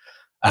meal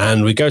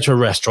and we go to a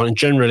restaurant, and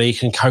generally he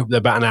can cope with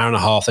about an hour and a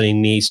half and he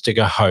needs to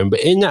go home.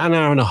 But in that an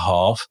hour and a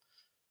half,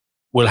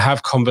 we'll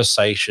have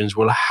conversations,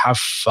 we'll have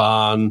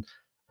fun.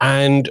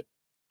 And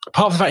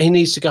part of the fact he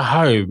needs to go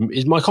home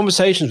is my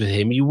conversations with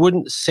him. You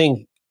wouldn't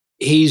think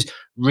he's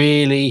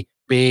really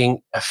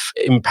being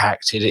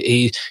impacted.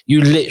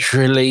 You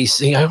literally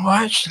think, oh, well,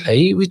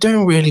 actually, we're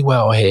doing really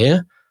well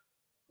here.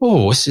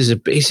 Oh, this is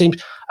he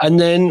seems. And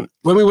then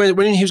when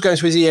he was going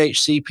through the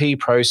EHCP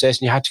process,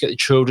 and you had to get the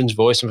children's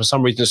voice, and for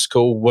some reason the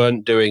school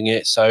weren't doing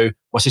it, so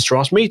my sister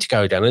asked me to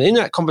go down. And in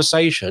that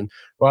conversation,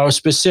 where I was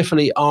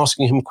specifically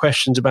asking him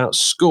questions about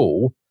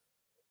school,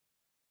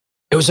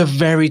 it was a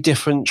very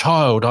different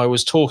child I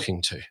was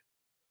talking to.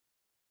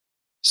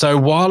 So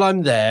while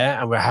I'm there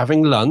and we're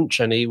having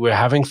lunch and we're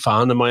having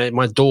fun, and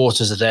my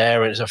daughters are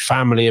there, and it's a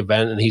family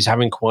event, and he's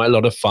having quite a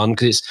lot of fun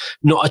because it's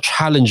not a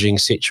challenging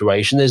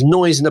situation. There's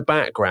noise in the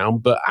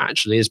background, but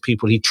actually there's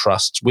people he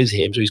trusts with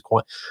him. So he's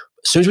quite,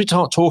 as soon as we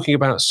start talking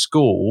about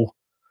school,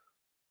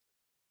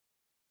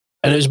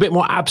 and it was a bit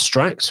more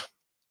abstract,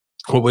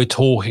 what we're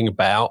talking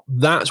about,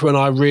 that's when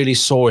I really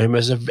saw him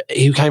as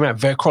he came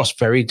out across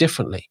very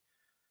differently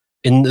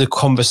in the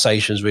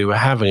conversations we were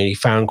having, and he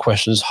found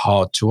questions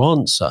hard to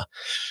answer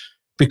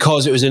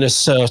because it was in a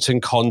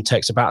certain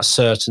context about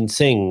certain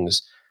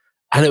things.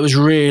 And it was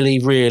really,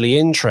 really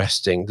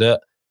interesting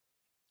that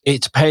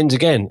it depends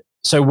again.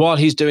 So while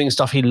he's doing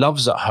stuff he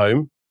loves at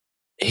home,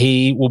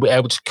 he will be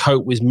able to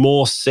cope with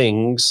more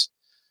things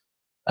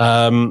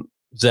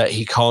that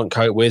he can't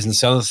cope with, and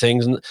some other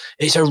things. And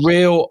it's a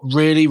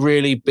really,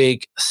 really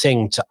big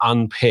thing to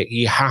unpick.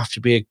 You have to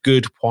be a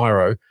good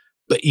Poirot,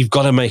 but you've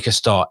got to make a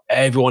start.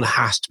 Everyone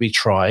has to be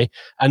try,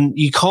 and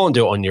you can't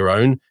do it on your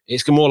own.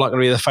 It's more like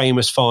going to be the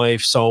famous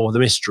 5 solve the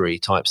mystery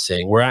type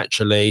thing, where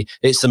actually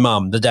it's the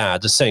mum, the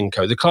dad, the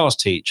Senko, the class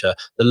teacher,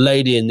 the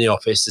lady in the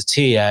office, the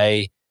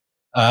TA,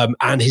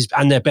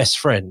 and their best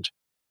friend.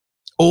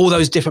 All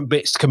those different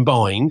bits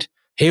combined,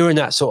 hearing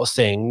that sort of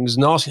things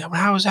and asking,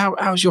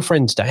 how's your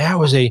friend today? How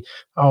was he?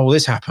 Oh,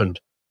 this happened.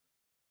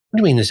 What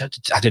do you mean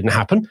that didn't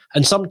happen?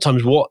 And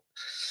sometimes what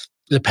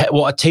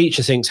a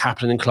teacher thinks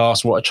happening in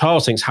class and what a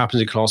child thinks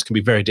happens in class can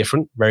be very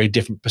different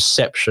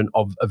perception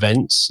of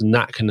events, and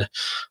that can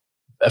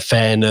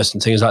fairness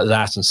and things like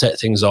that, and set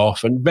things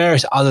off and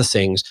various other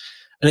things.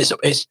 And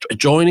it's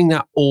joining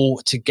that all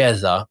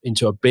together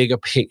into a bigger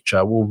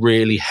picture will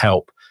really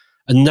help.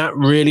 And that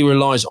really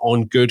relies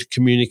on good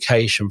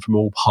communication from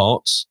all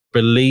parts,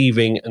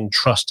 believing and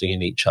trusting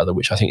in each other,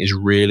 which I think is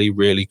really,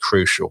 really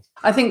crucial.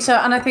 I think so.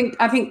 And I think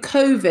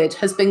COVID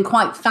has been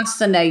quite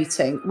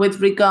fascinating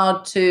with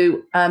regard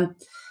to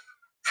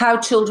how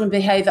children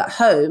behave at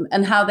home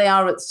and how they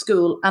are at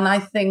school. And I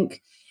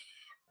think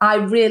I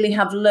really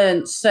have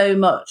learned so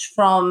much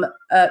from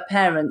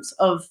parents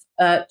of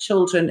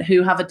children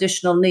who have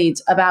additional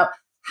needs about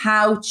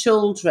how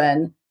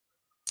children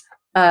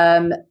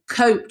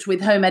coped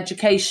with home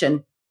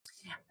education.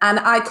 And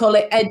I call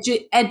it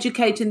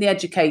educating the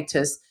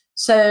educators.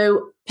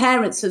 So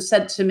parents have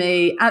said to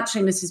me,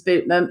 actually, Mrs.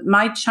 Bootman,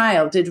 my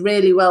child did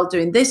really well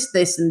doing this,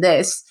 this, and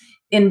this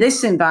in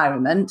this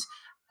environment.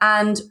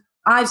 And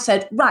I've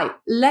said, right,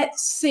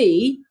 let's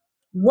see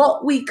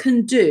what we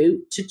can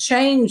do to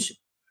change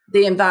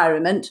the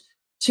environment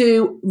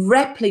to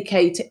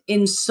replicate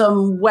in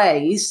some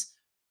ways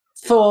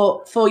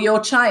for your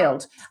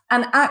child.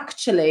 And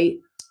actually,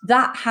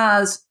 that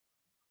has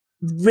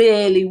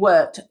really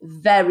worked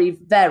very,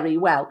 very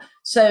well.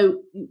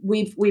 So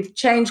we've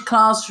changed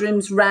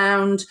classrooms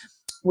round.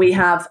 We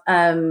have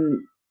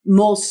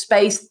more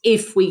space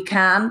if we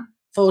can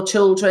for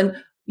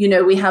children.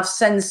 We have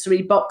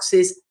sensory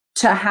boxes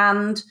to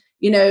hand,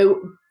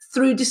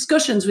 through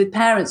discussions with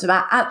parents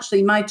about,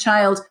 actually, my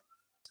child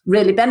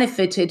really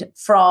benefited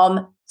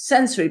from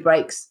sensory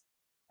breaks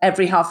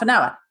every half an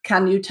hour.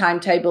 Can you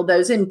timetable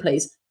those in,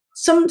 please?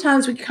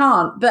 Sometimes we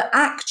can't, but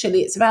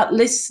actually it's about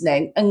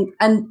listening.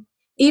 And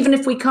even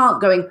if we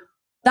can't, going,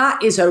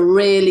 that is a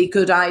really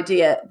good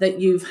idea that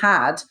you've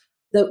had,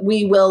 that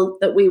we will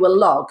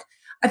log.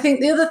 I think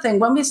the other thing,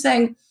 when we're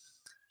saying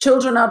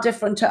children are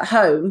different at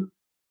home,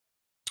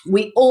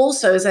 we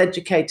also, as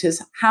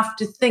educators, have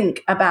to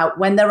think about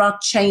when there are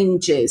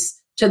changes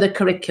to the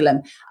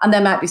curriculum. And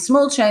there might be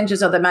small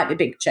changes or there might be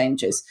big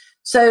changes.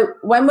 So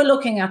when we're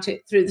looking at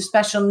it through the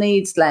special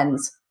needs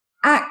lens,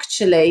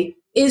 actually,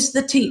 is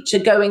the teacher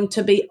going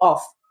to be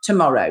off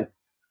tomorrow?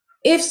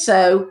 If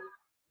so,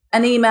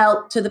 an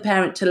email to the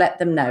parent to let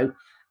them know.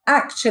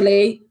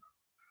 Actually,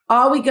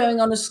 are we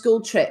going on a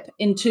school trip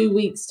in 2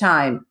 weeks'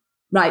 time?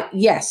 Right,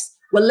 yes.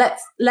 Well,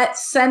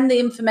 let's send the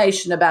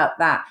information about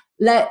that.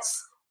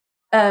 Let's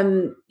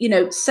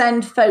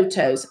send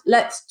photos.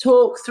 Let's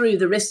talk through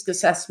the risk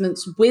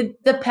assessments with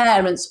the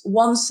parents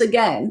once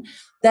again.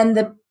 Then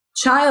the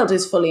child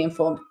is fully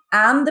informed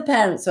and the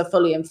parents are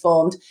fully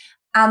informed.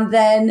 And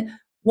then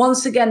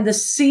once again, the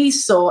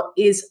seesaw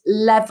is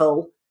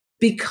level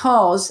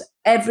because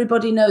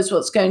everybody knows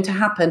what's going to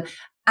happen.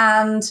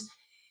 And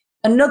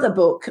another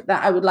book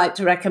that I would like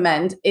to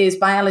recommend is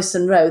by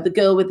Alison Rowe, The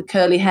Girl with the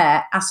Curly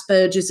Hair,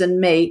 Asperger's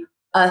and Me,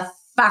 a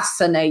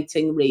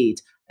fascinating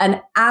read. An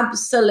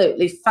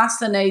absolutely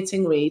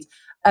fascinating read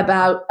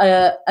about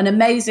an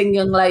amazing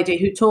young lady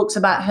who talks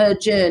about her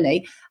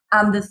journey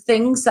and the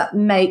things that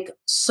make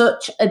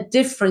such a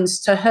difference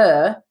to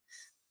her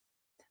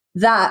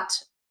that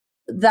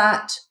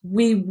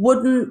we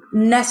wouldn't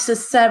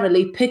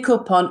necessarily pick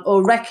up on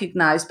or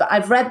recognize. But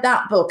I've read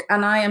that book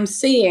and I am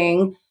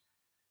seeing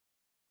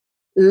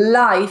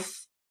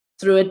life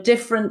through a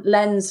different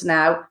lens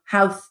now,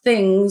 how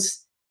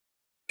things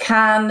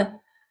can,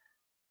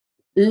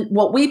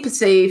 what we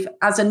perceive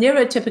as a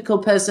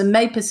neurotypical person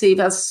may perceive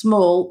as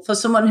small, for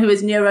someone who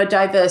is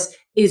neurodiverse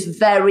is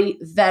very,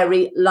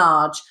 very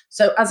large.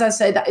 So as I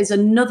say, that is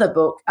another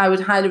book I would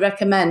highly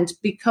recommend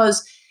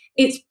because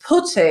it's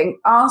putting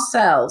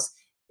ourselves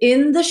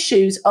in the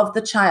shoes of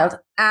the child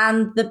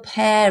and the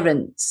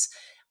parents.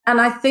 And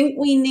I think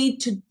we need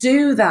to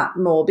do that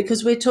more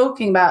because we're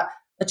talking about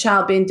a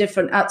child being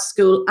different at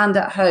school and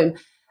at home.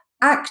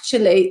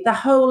 Actually, the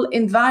whole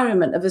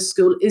environment of a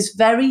school is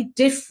very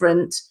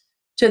different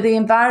to the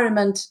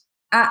environment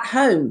at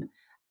home.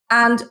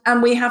 And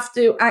we have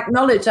to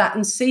acknowledge that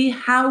and see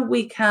how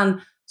we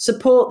can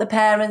support the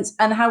parents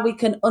and how we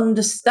can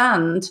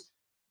understand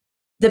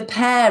the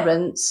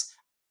parents.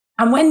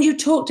 And when you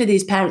talk to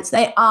these parents,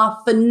 they are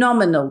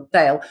phenomenal,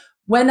 Dale.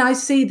 When I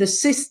see the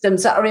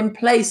systems that are in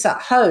place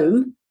at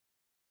home,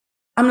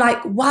 I'm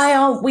like, why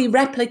aren't we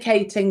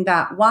replicating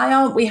that? Why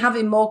aren't we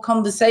having more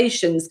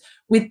conversations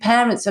with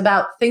parents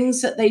about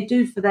things that they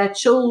do for their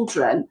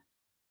children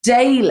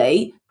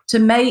daily to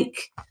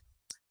make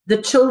the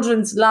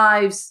children's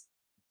lives,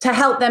 to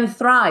help them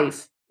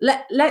thrive?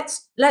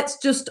 Let's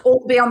just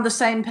all be on the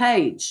same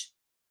page.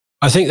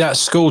 I think that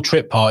school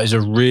trip part is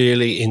a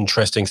really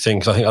interesting thing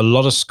because I think a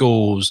lot of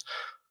schools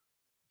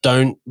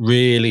don't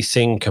really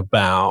think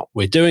about,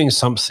 we're doing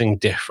something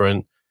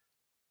different.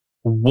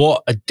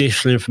 What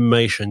additional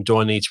information do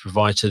I need to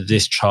provide to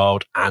this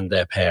child and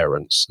their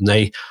parents?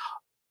 And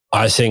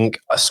I think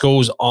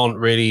schools aren't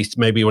really,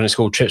 maybe when it's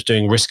school trips,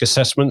 doing risk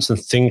assessments and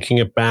thinking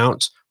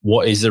about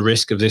what is the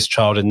risk of this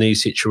child in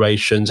these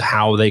situations?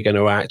 How are they going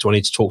to act? Do I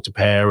need to talk to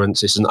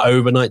parents? It's an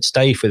overnight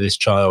stay for this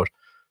child.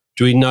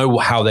 Do we know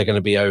how they're going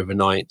to be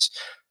overnight?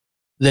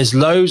 There's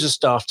loads of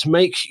stuff to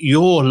make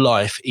your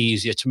life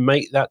easier, to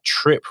make that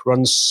trip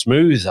run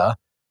smoother.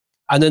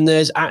 And then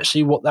there's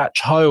actually what that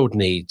child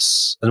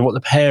needs and what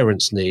the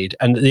parents need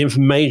and the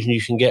information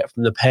you can get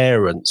from the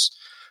parents.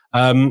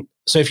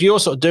 So if you're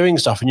sort of doing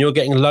stuff and you're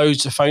getting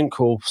loads of phone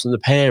calls from the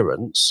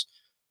parents,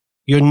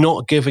 you're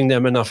not giving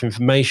them enough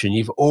information.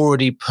 You've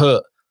already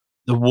put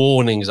the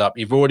warnings up.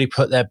 You've already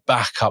put their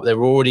back up.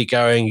 They're already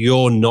going,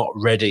 you're not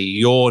ready.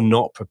 You're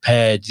not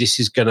prepared. This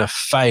is going to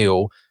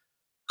fail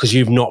because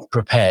you've not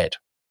prepared.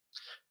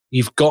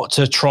 You've got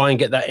to try and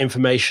get that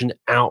information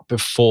out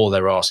before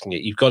they're asking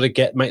it. You've got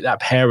to make that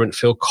parent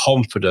feel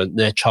confident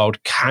their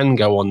child can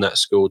go on that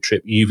school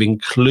trip. You've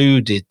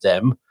included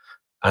them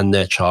and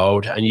their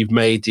child, and you've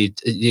made the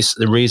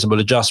reasonable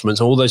adjustments,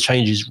 all those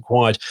changes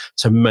required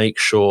to make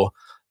sure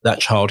that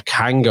child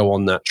can go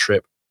on that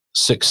trip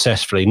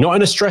successfully, not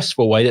in a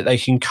stressful way, that they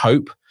can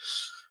cope.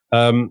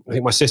 I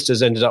think my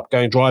sisters ended up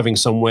driving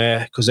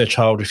somewhere because their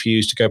child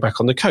refused to go back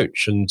on the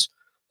coach and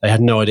they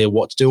had no idea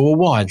what to do or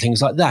why and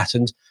things like that.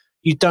 And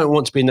you don't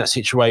want to be in that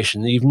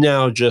situation. You've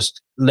now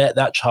just let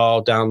that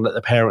child down, let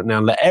the parent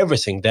down, let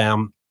everything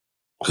down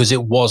because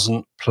it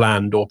wasn't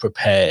planned or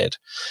prepared.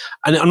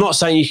 And I'm not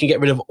saying you can get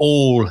rid of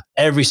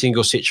every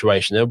single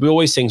situation. There'll be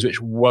always things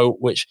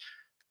which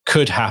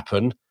could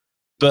happen,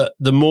 but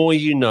the more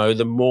you know,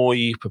 the more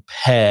you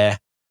prepare,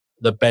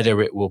 the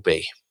better it will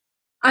be.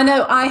 I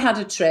know I had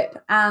a trip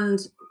and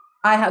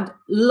I had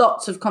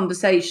lots of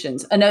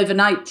conversations, an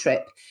overnight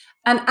trip.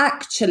 And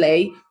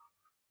actually,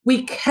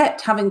 we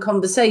kept having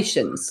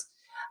conversations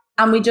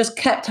and we just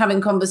kept having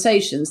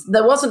conversations.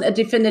 There wasn't a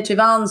definitive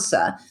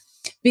answer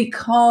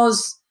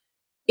because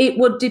it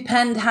would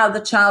depend how the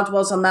child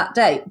was on that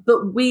day.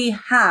 But we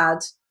had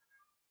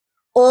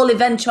all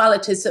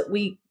eventualities that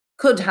we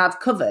could have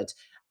covered.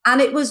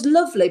 And it was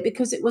lovely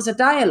because it was a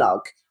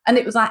dialogue. And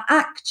it was like,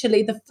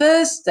 actually, the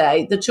first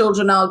day, the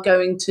children are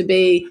going to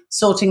be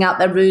sorting out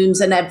their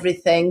rooms and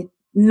everything.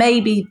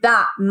 Maybe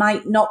that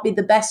might not be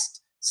the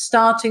best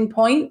starting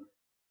point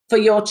for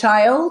your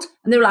child.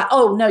 And they were like,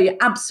 oh, no, you're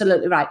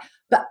absolutely right.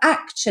 But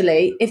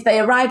actually, if they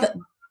arrive at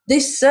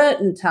this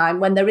certain time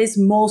when there is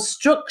more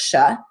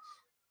structure,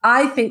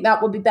 I think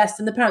that would be best.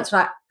 And the parents were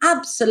like,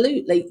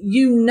 absolutely,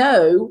 you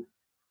know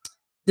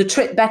the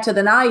trip better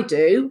than I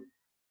do.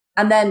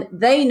 And then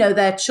they know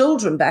their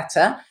children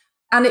better.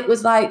 And it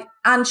was like,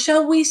 and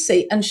shall we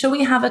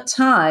have a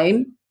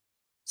time,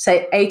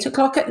 say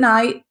 8:00 at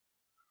night,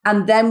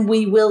 and then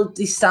we will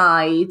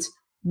decide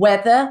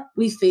whether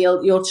we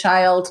feel your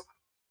child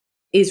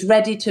is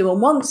ready to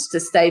and wants to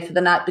stay for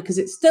the night, because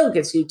it still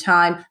gives you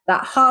time,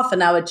 that half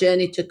an hour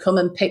journey to come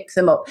and pick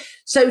them up.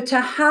 So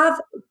to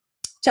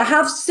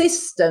have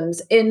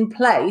systems in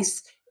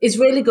place is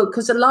really good,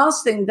 because the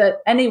last thing that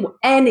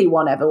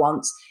anyone ever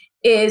wants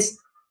is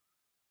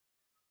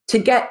to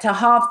get to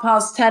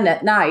 10:30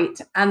 at night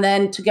and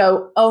then to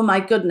go, oh my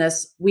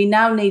goodness, we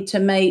now need to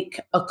make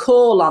a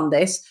call on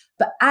this.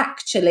 But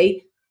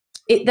actually,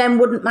 it then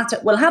wouldn't matter.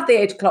 We'll have the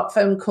 8:00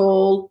 phone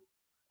call.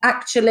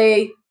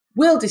 Actually,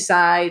 we'll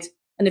decide.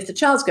 And if the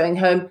child's going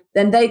home,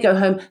 then they go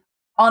home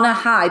on a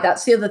high.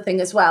 That's the other thing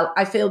as well.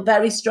 I feel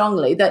very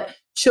strongly that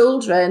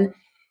children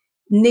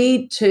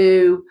need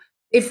to,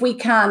 if we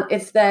can,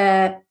 if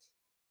they're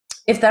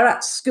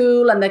at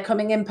school and they're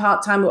coming in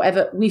part-time or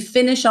whatever, we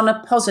finish on a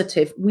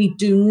positive. We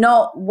do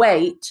not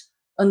wait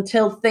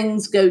until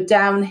things go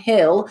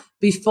downhill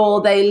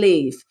before they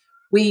leave.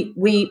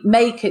 We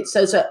make it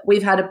so that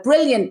we've had a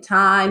brilliant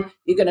time.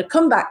 You're going to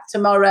come back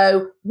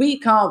tomorrow. We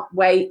can't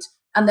wait.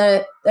 And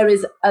there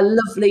is a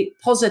lovely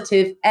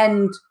positive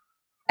end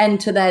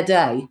to their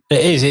day.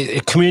 It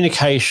is.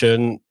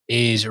 Communication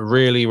is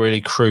really,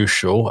 really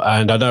crucial.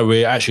 And I know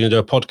we're actually going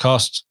to do a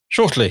podcast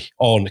shortly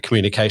on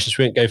communication, so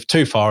we won't go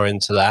too far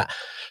into that.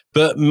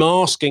 But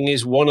masking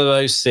is one of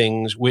those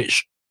things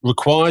which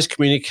requires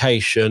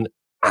communication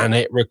and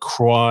it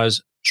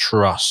requires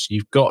trust.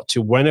 You've got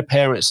to, when a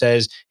parent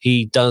says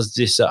he does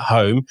this at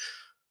home,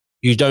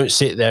 you don't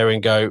sit there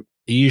and go,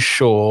 are you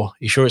sure? Are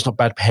you sure it's not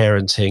bad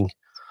parenting?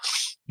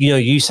 You know,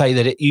 you say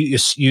that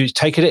you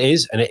take it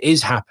is, and it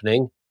is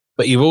happening,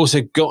 but you've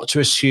also got to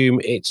assume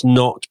it's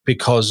not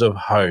because of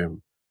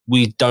home.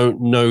 We don't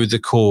know the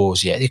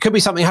cause yet. It could be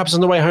something happens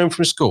on the way home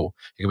from school.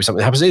 It could be something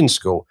that happens in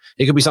school.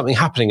 It could be something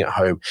happening at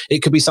home. It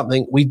could be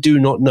something we do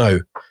not know.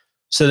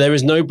 So there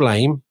is no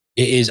blame.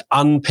 It is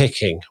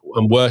unpicking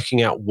and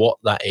working out what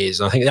that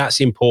is. And I think that's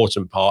the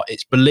important part.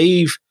 It's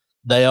believe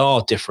they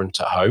are different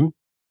at home.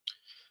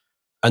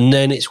 And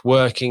then it's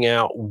working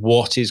out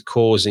what is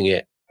causing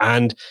it.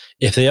 And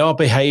if they are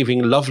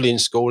behaving lovely in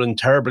school and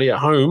terribly at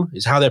home,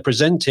 is how they're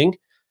presenting,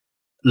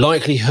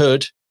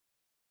 likelihood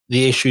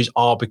the issues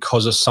are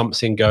because of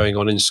something going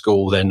on in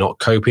school they're not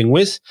coping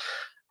with.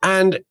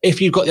 And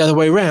if you've got the other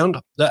way around,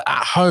 that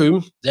at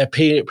home, they're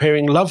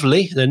appearing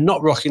lovely, they're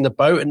not rocking the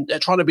boat, and they're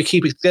trying to be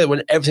keeping together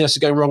when everything else is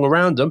going wrong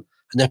around them,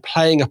 and they're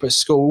playing up at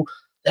school,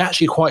 they're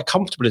actually quite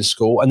comfortable in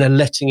school and they're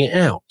letting it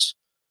out.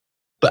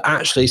 But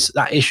actually,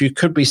 that issue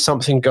could be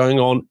something going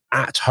on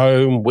at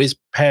home with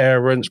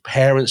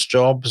parents'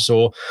 jobs,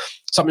 or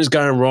something's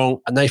going wrong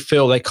and they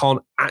feel they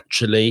can't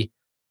actually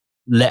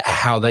let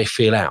how they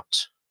feel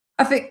out.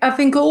 I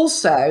think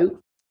also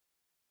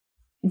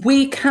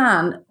we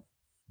can,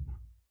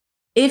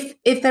 if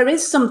there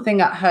is something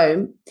at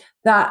home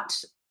that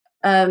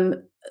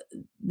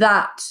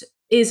that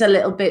is a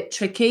little bit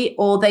tricky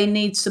or they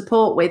need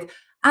support with,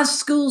 as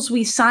schools,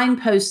 we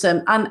signpost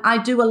them. And I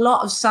do a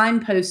lot of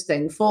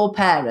signposting for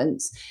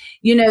parents.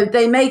 You know,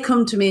 they may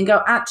come to me and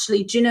go,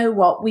 actually, do you know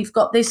what? We've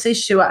got this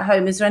issue at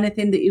home. Is there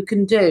anything that you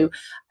can do?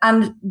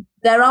 And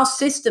there are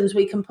systems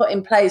we can put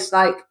in place,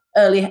 like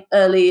early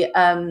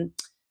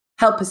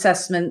help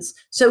assessments.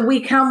 So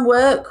we can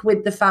work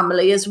with the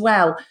family as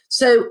well.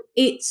 So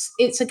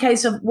it's a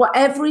case of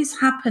whatever is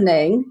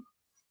happening,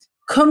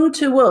 come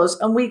to us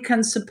and we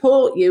can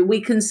support you, we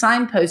can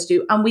signpost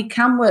you, and we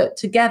can work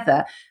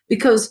together,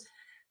 because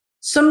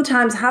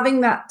sometimes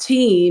having that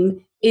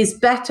team is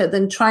better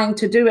than trying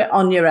to do it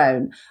on your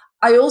own.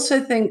 I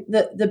also think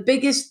that the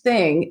biggest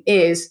thing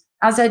is,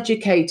 as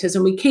educators,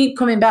 and we keep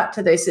coming back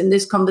to this in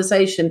this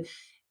conversation,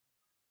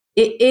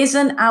 it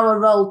isn't our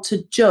role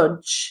to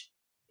judge.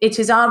 It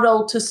is our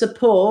role to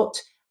support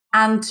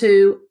and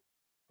to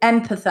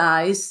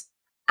empathize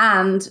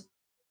and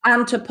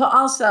to put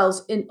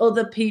ourselves in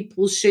other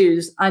people's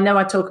shoes. I know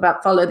I talk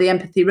about follow the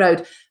empathy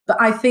road,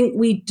 but I think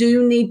we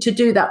do need to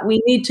do that.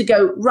 We need to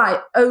go, right,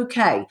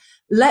 okay,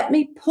 let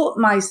me put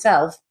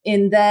myself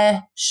in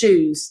their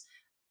shoes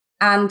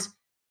and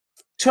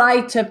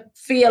try to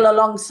feel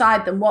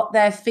alongside them what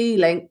they're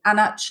feeling and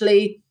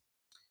actually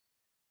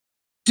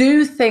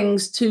do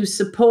things to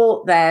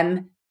support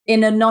them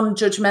in a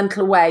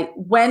non-judgmental way.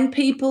 When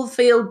people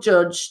feel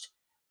judged,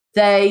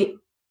 they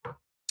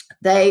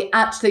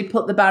actually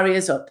put the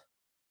barriers up.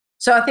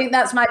 So I think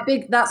that's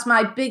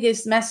my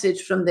biggest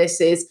message from this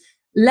is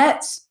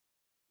let's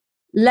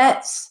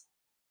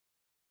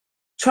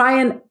try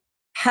and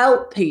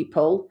help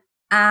people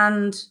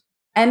and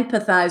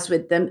empathize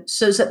with them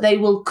so that they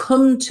will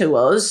come to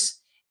us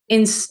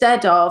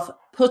instead of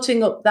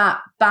putting up that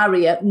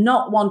barrier,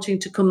 not wanting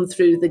to come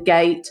through the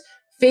gate,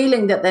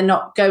 feeling that they're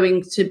not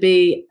going to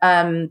be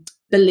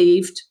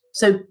believed.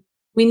 So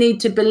we need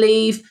to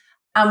believe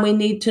and we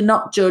need to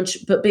not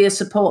judge, but be a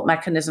support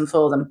mechanism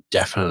for them.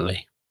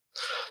 Definitely.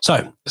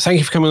 So thank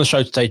you for coming on the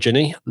show today,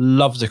 Ginny.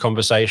 Love the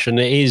conversation.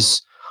 I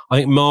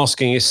think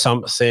masking is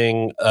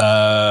something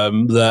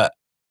that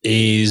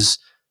is,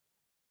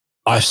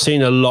 I've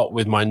seen a lot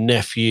with my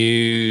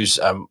nephews.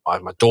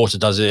 My daughter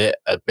does it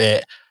a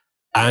bit.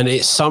 And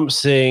it's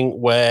something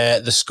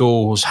where the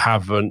schools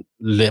haven't,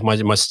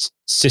 my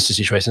sister's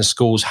situation,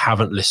 schools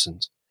haven't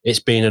listened. It's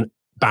been a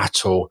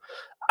battle.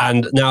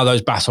 And now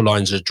those battle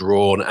lines are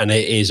drawn and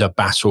it is a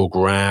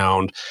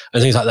battleground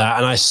and things like that.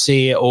 And I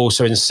see it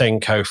also in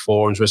Senko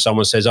forums where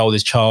someone says, oh,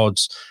 this child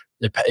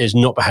is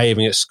not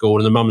behaving at school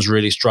and the mum's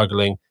really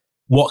struggling.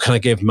 What can I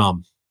give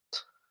mum?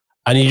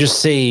 And you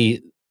just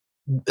see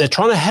they're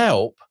trying to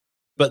help,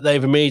 but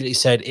they've immediately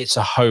said it's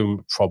a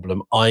home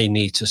problem. I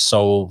need to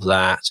solve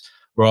that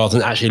rather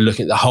than actually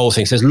looking at the whole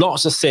thing. So there's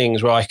lots of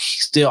things where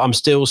I'm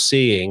still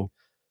seeing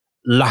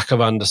lack of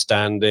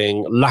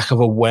understanding, lack of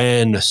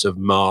awareness of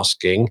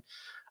masking.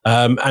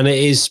 And it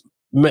is,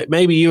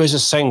 maybe you as a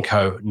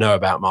Senko know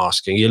about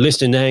masking. You're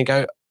listening there and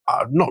go,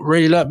 I've not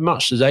really learned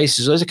much today.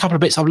 So there's a couple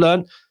of bits I've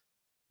learned.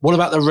 What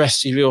about the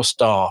rest of your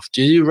staff?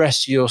 Do the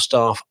rest of your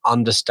staff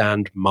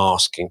understand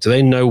masking? Do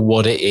they know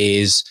what it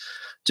is?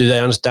 Do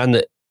they understand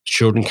that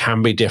children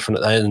can be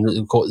different?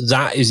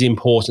 That is the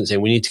important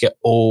thing. We need to get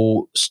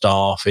all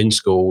staff in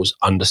schools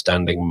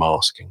understanding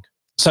masking.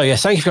 So yeah,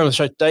 thank you for coming on the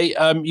show today.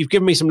 You've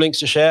given me some links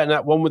to share, and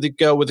that one with the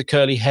girl with the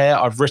curly hair,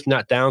 I've written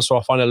that down, so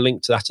I'll find a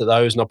link to that at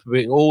those, and I'll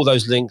put all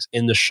those links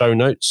in the show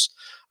notes.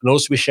 And I'll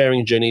also be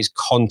sharing Ginny's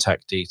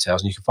contact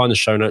details, and you can find the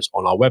show notes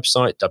on our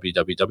website,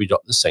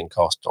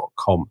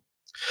 www.thesencast.com.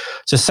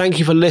 So thank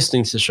you for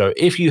listening to the show.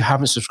 If you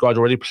haven't subscribed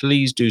already,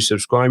 please do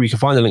subscribe. You can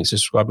find the links to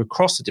subscribe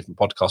across the different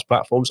podcast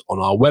platforms on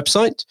our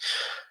website.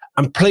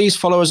 And please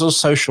follow us on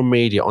social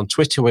media. On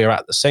Twitter, we are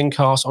at The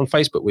Sencast. On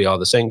Facebook, we are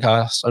The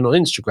Sencast. And on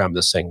Instagram,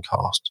 The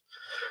Sencast.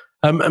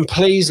 And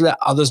please let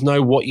others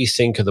know what you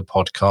think of the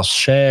podcast.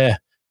 Share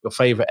your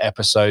favorite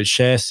episodes.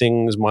 Share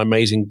things my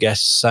amazing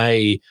guests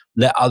say.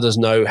 Let others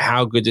know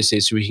how good this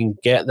is so we can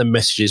get the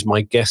messages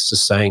my guests are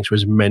saying to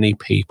as many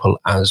people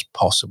as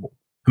possible.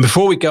 And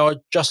before we go, I'd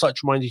just like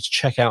to remind you to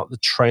check out the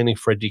Training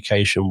for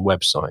Education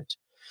website.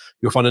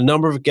 You'll find a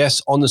number of guests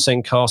on the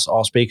Sencast,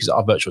 our speakers at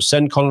our virtual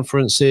Send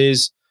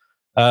conferences,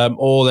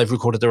 or they've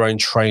recorded their own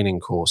training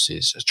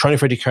courses. Training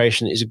for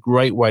Education is a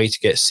great way to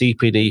get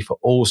CPD for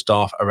all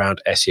staff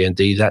around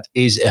SEND that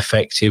is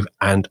effective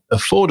and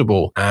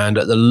affordable. And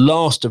at the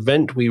last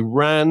event we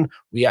ran,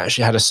 we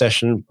actually had a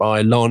session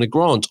by Lana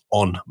Grant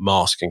on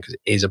masking, because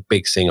it is a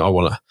big thing I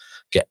want to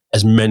get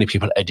as many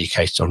people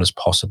educated on as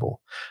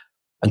possible.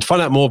 And to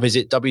find out more,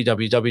 visit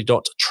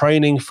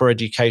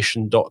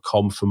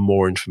www.trainingforeducation.com for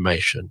more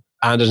information.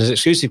 And as an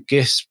exclusive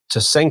gift to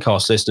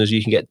Sencast listeners,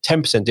 you can get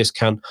 10%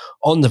 discount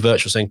on the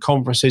virtual Send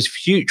conferences,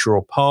 future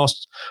or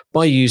past,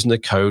 by using the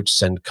code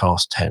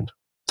SENDCAST10.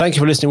 Thank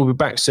you for listening. We'll be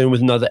back soon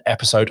with another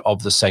episode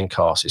of the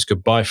Sencast. It's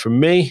goodbye from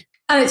me.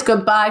 And it's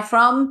goodbye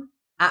from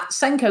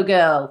 @Senko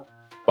Girl.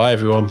 Bye,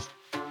 everyone.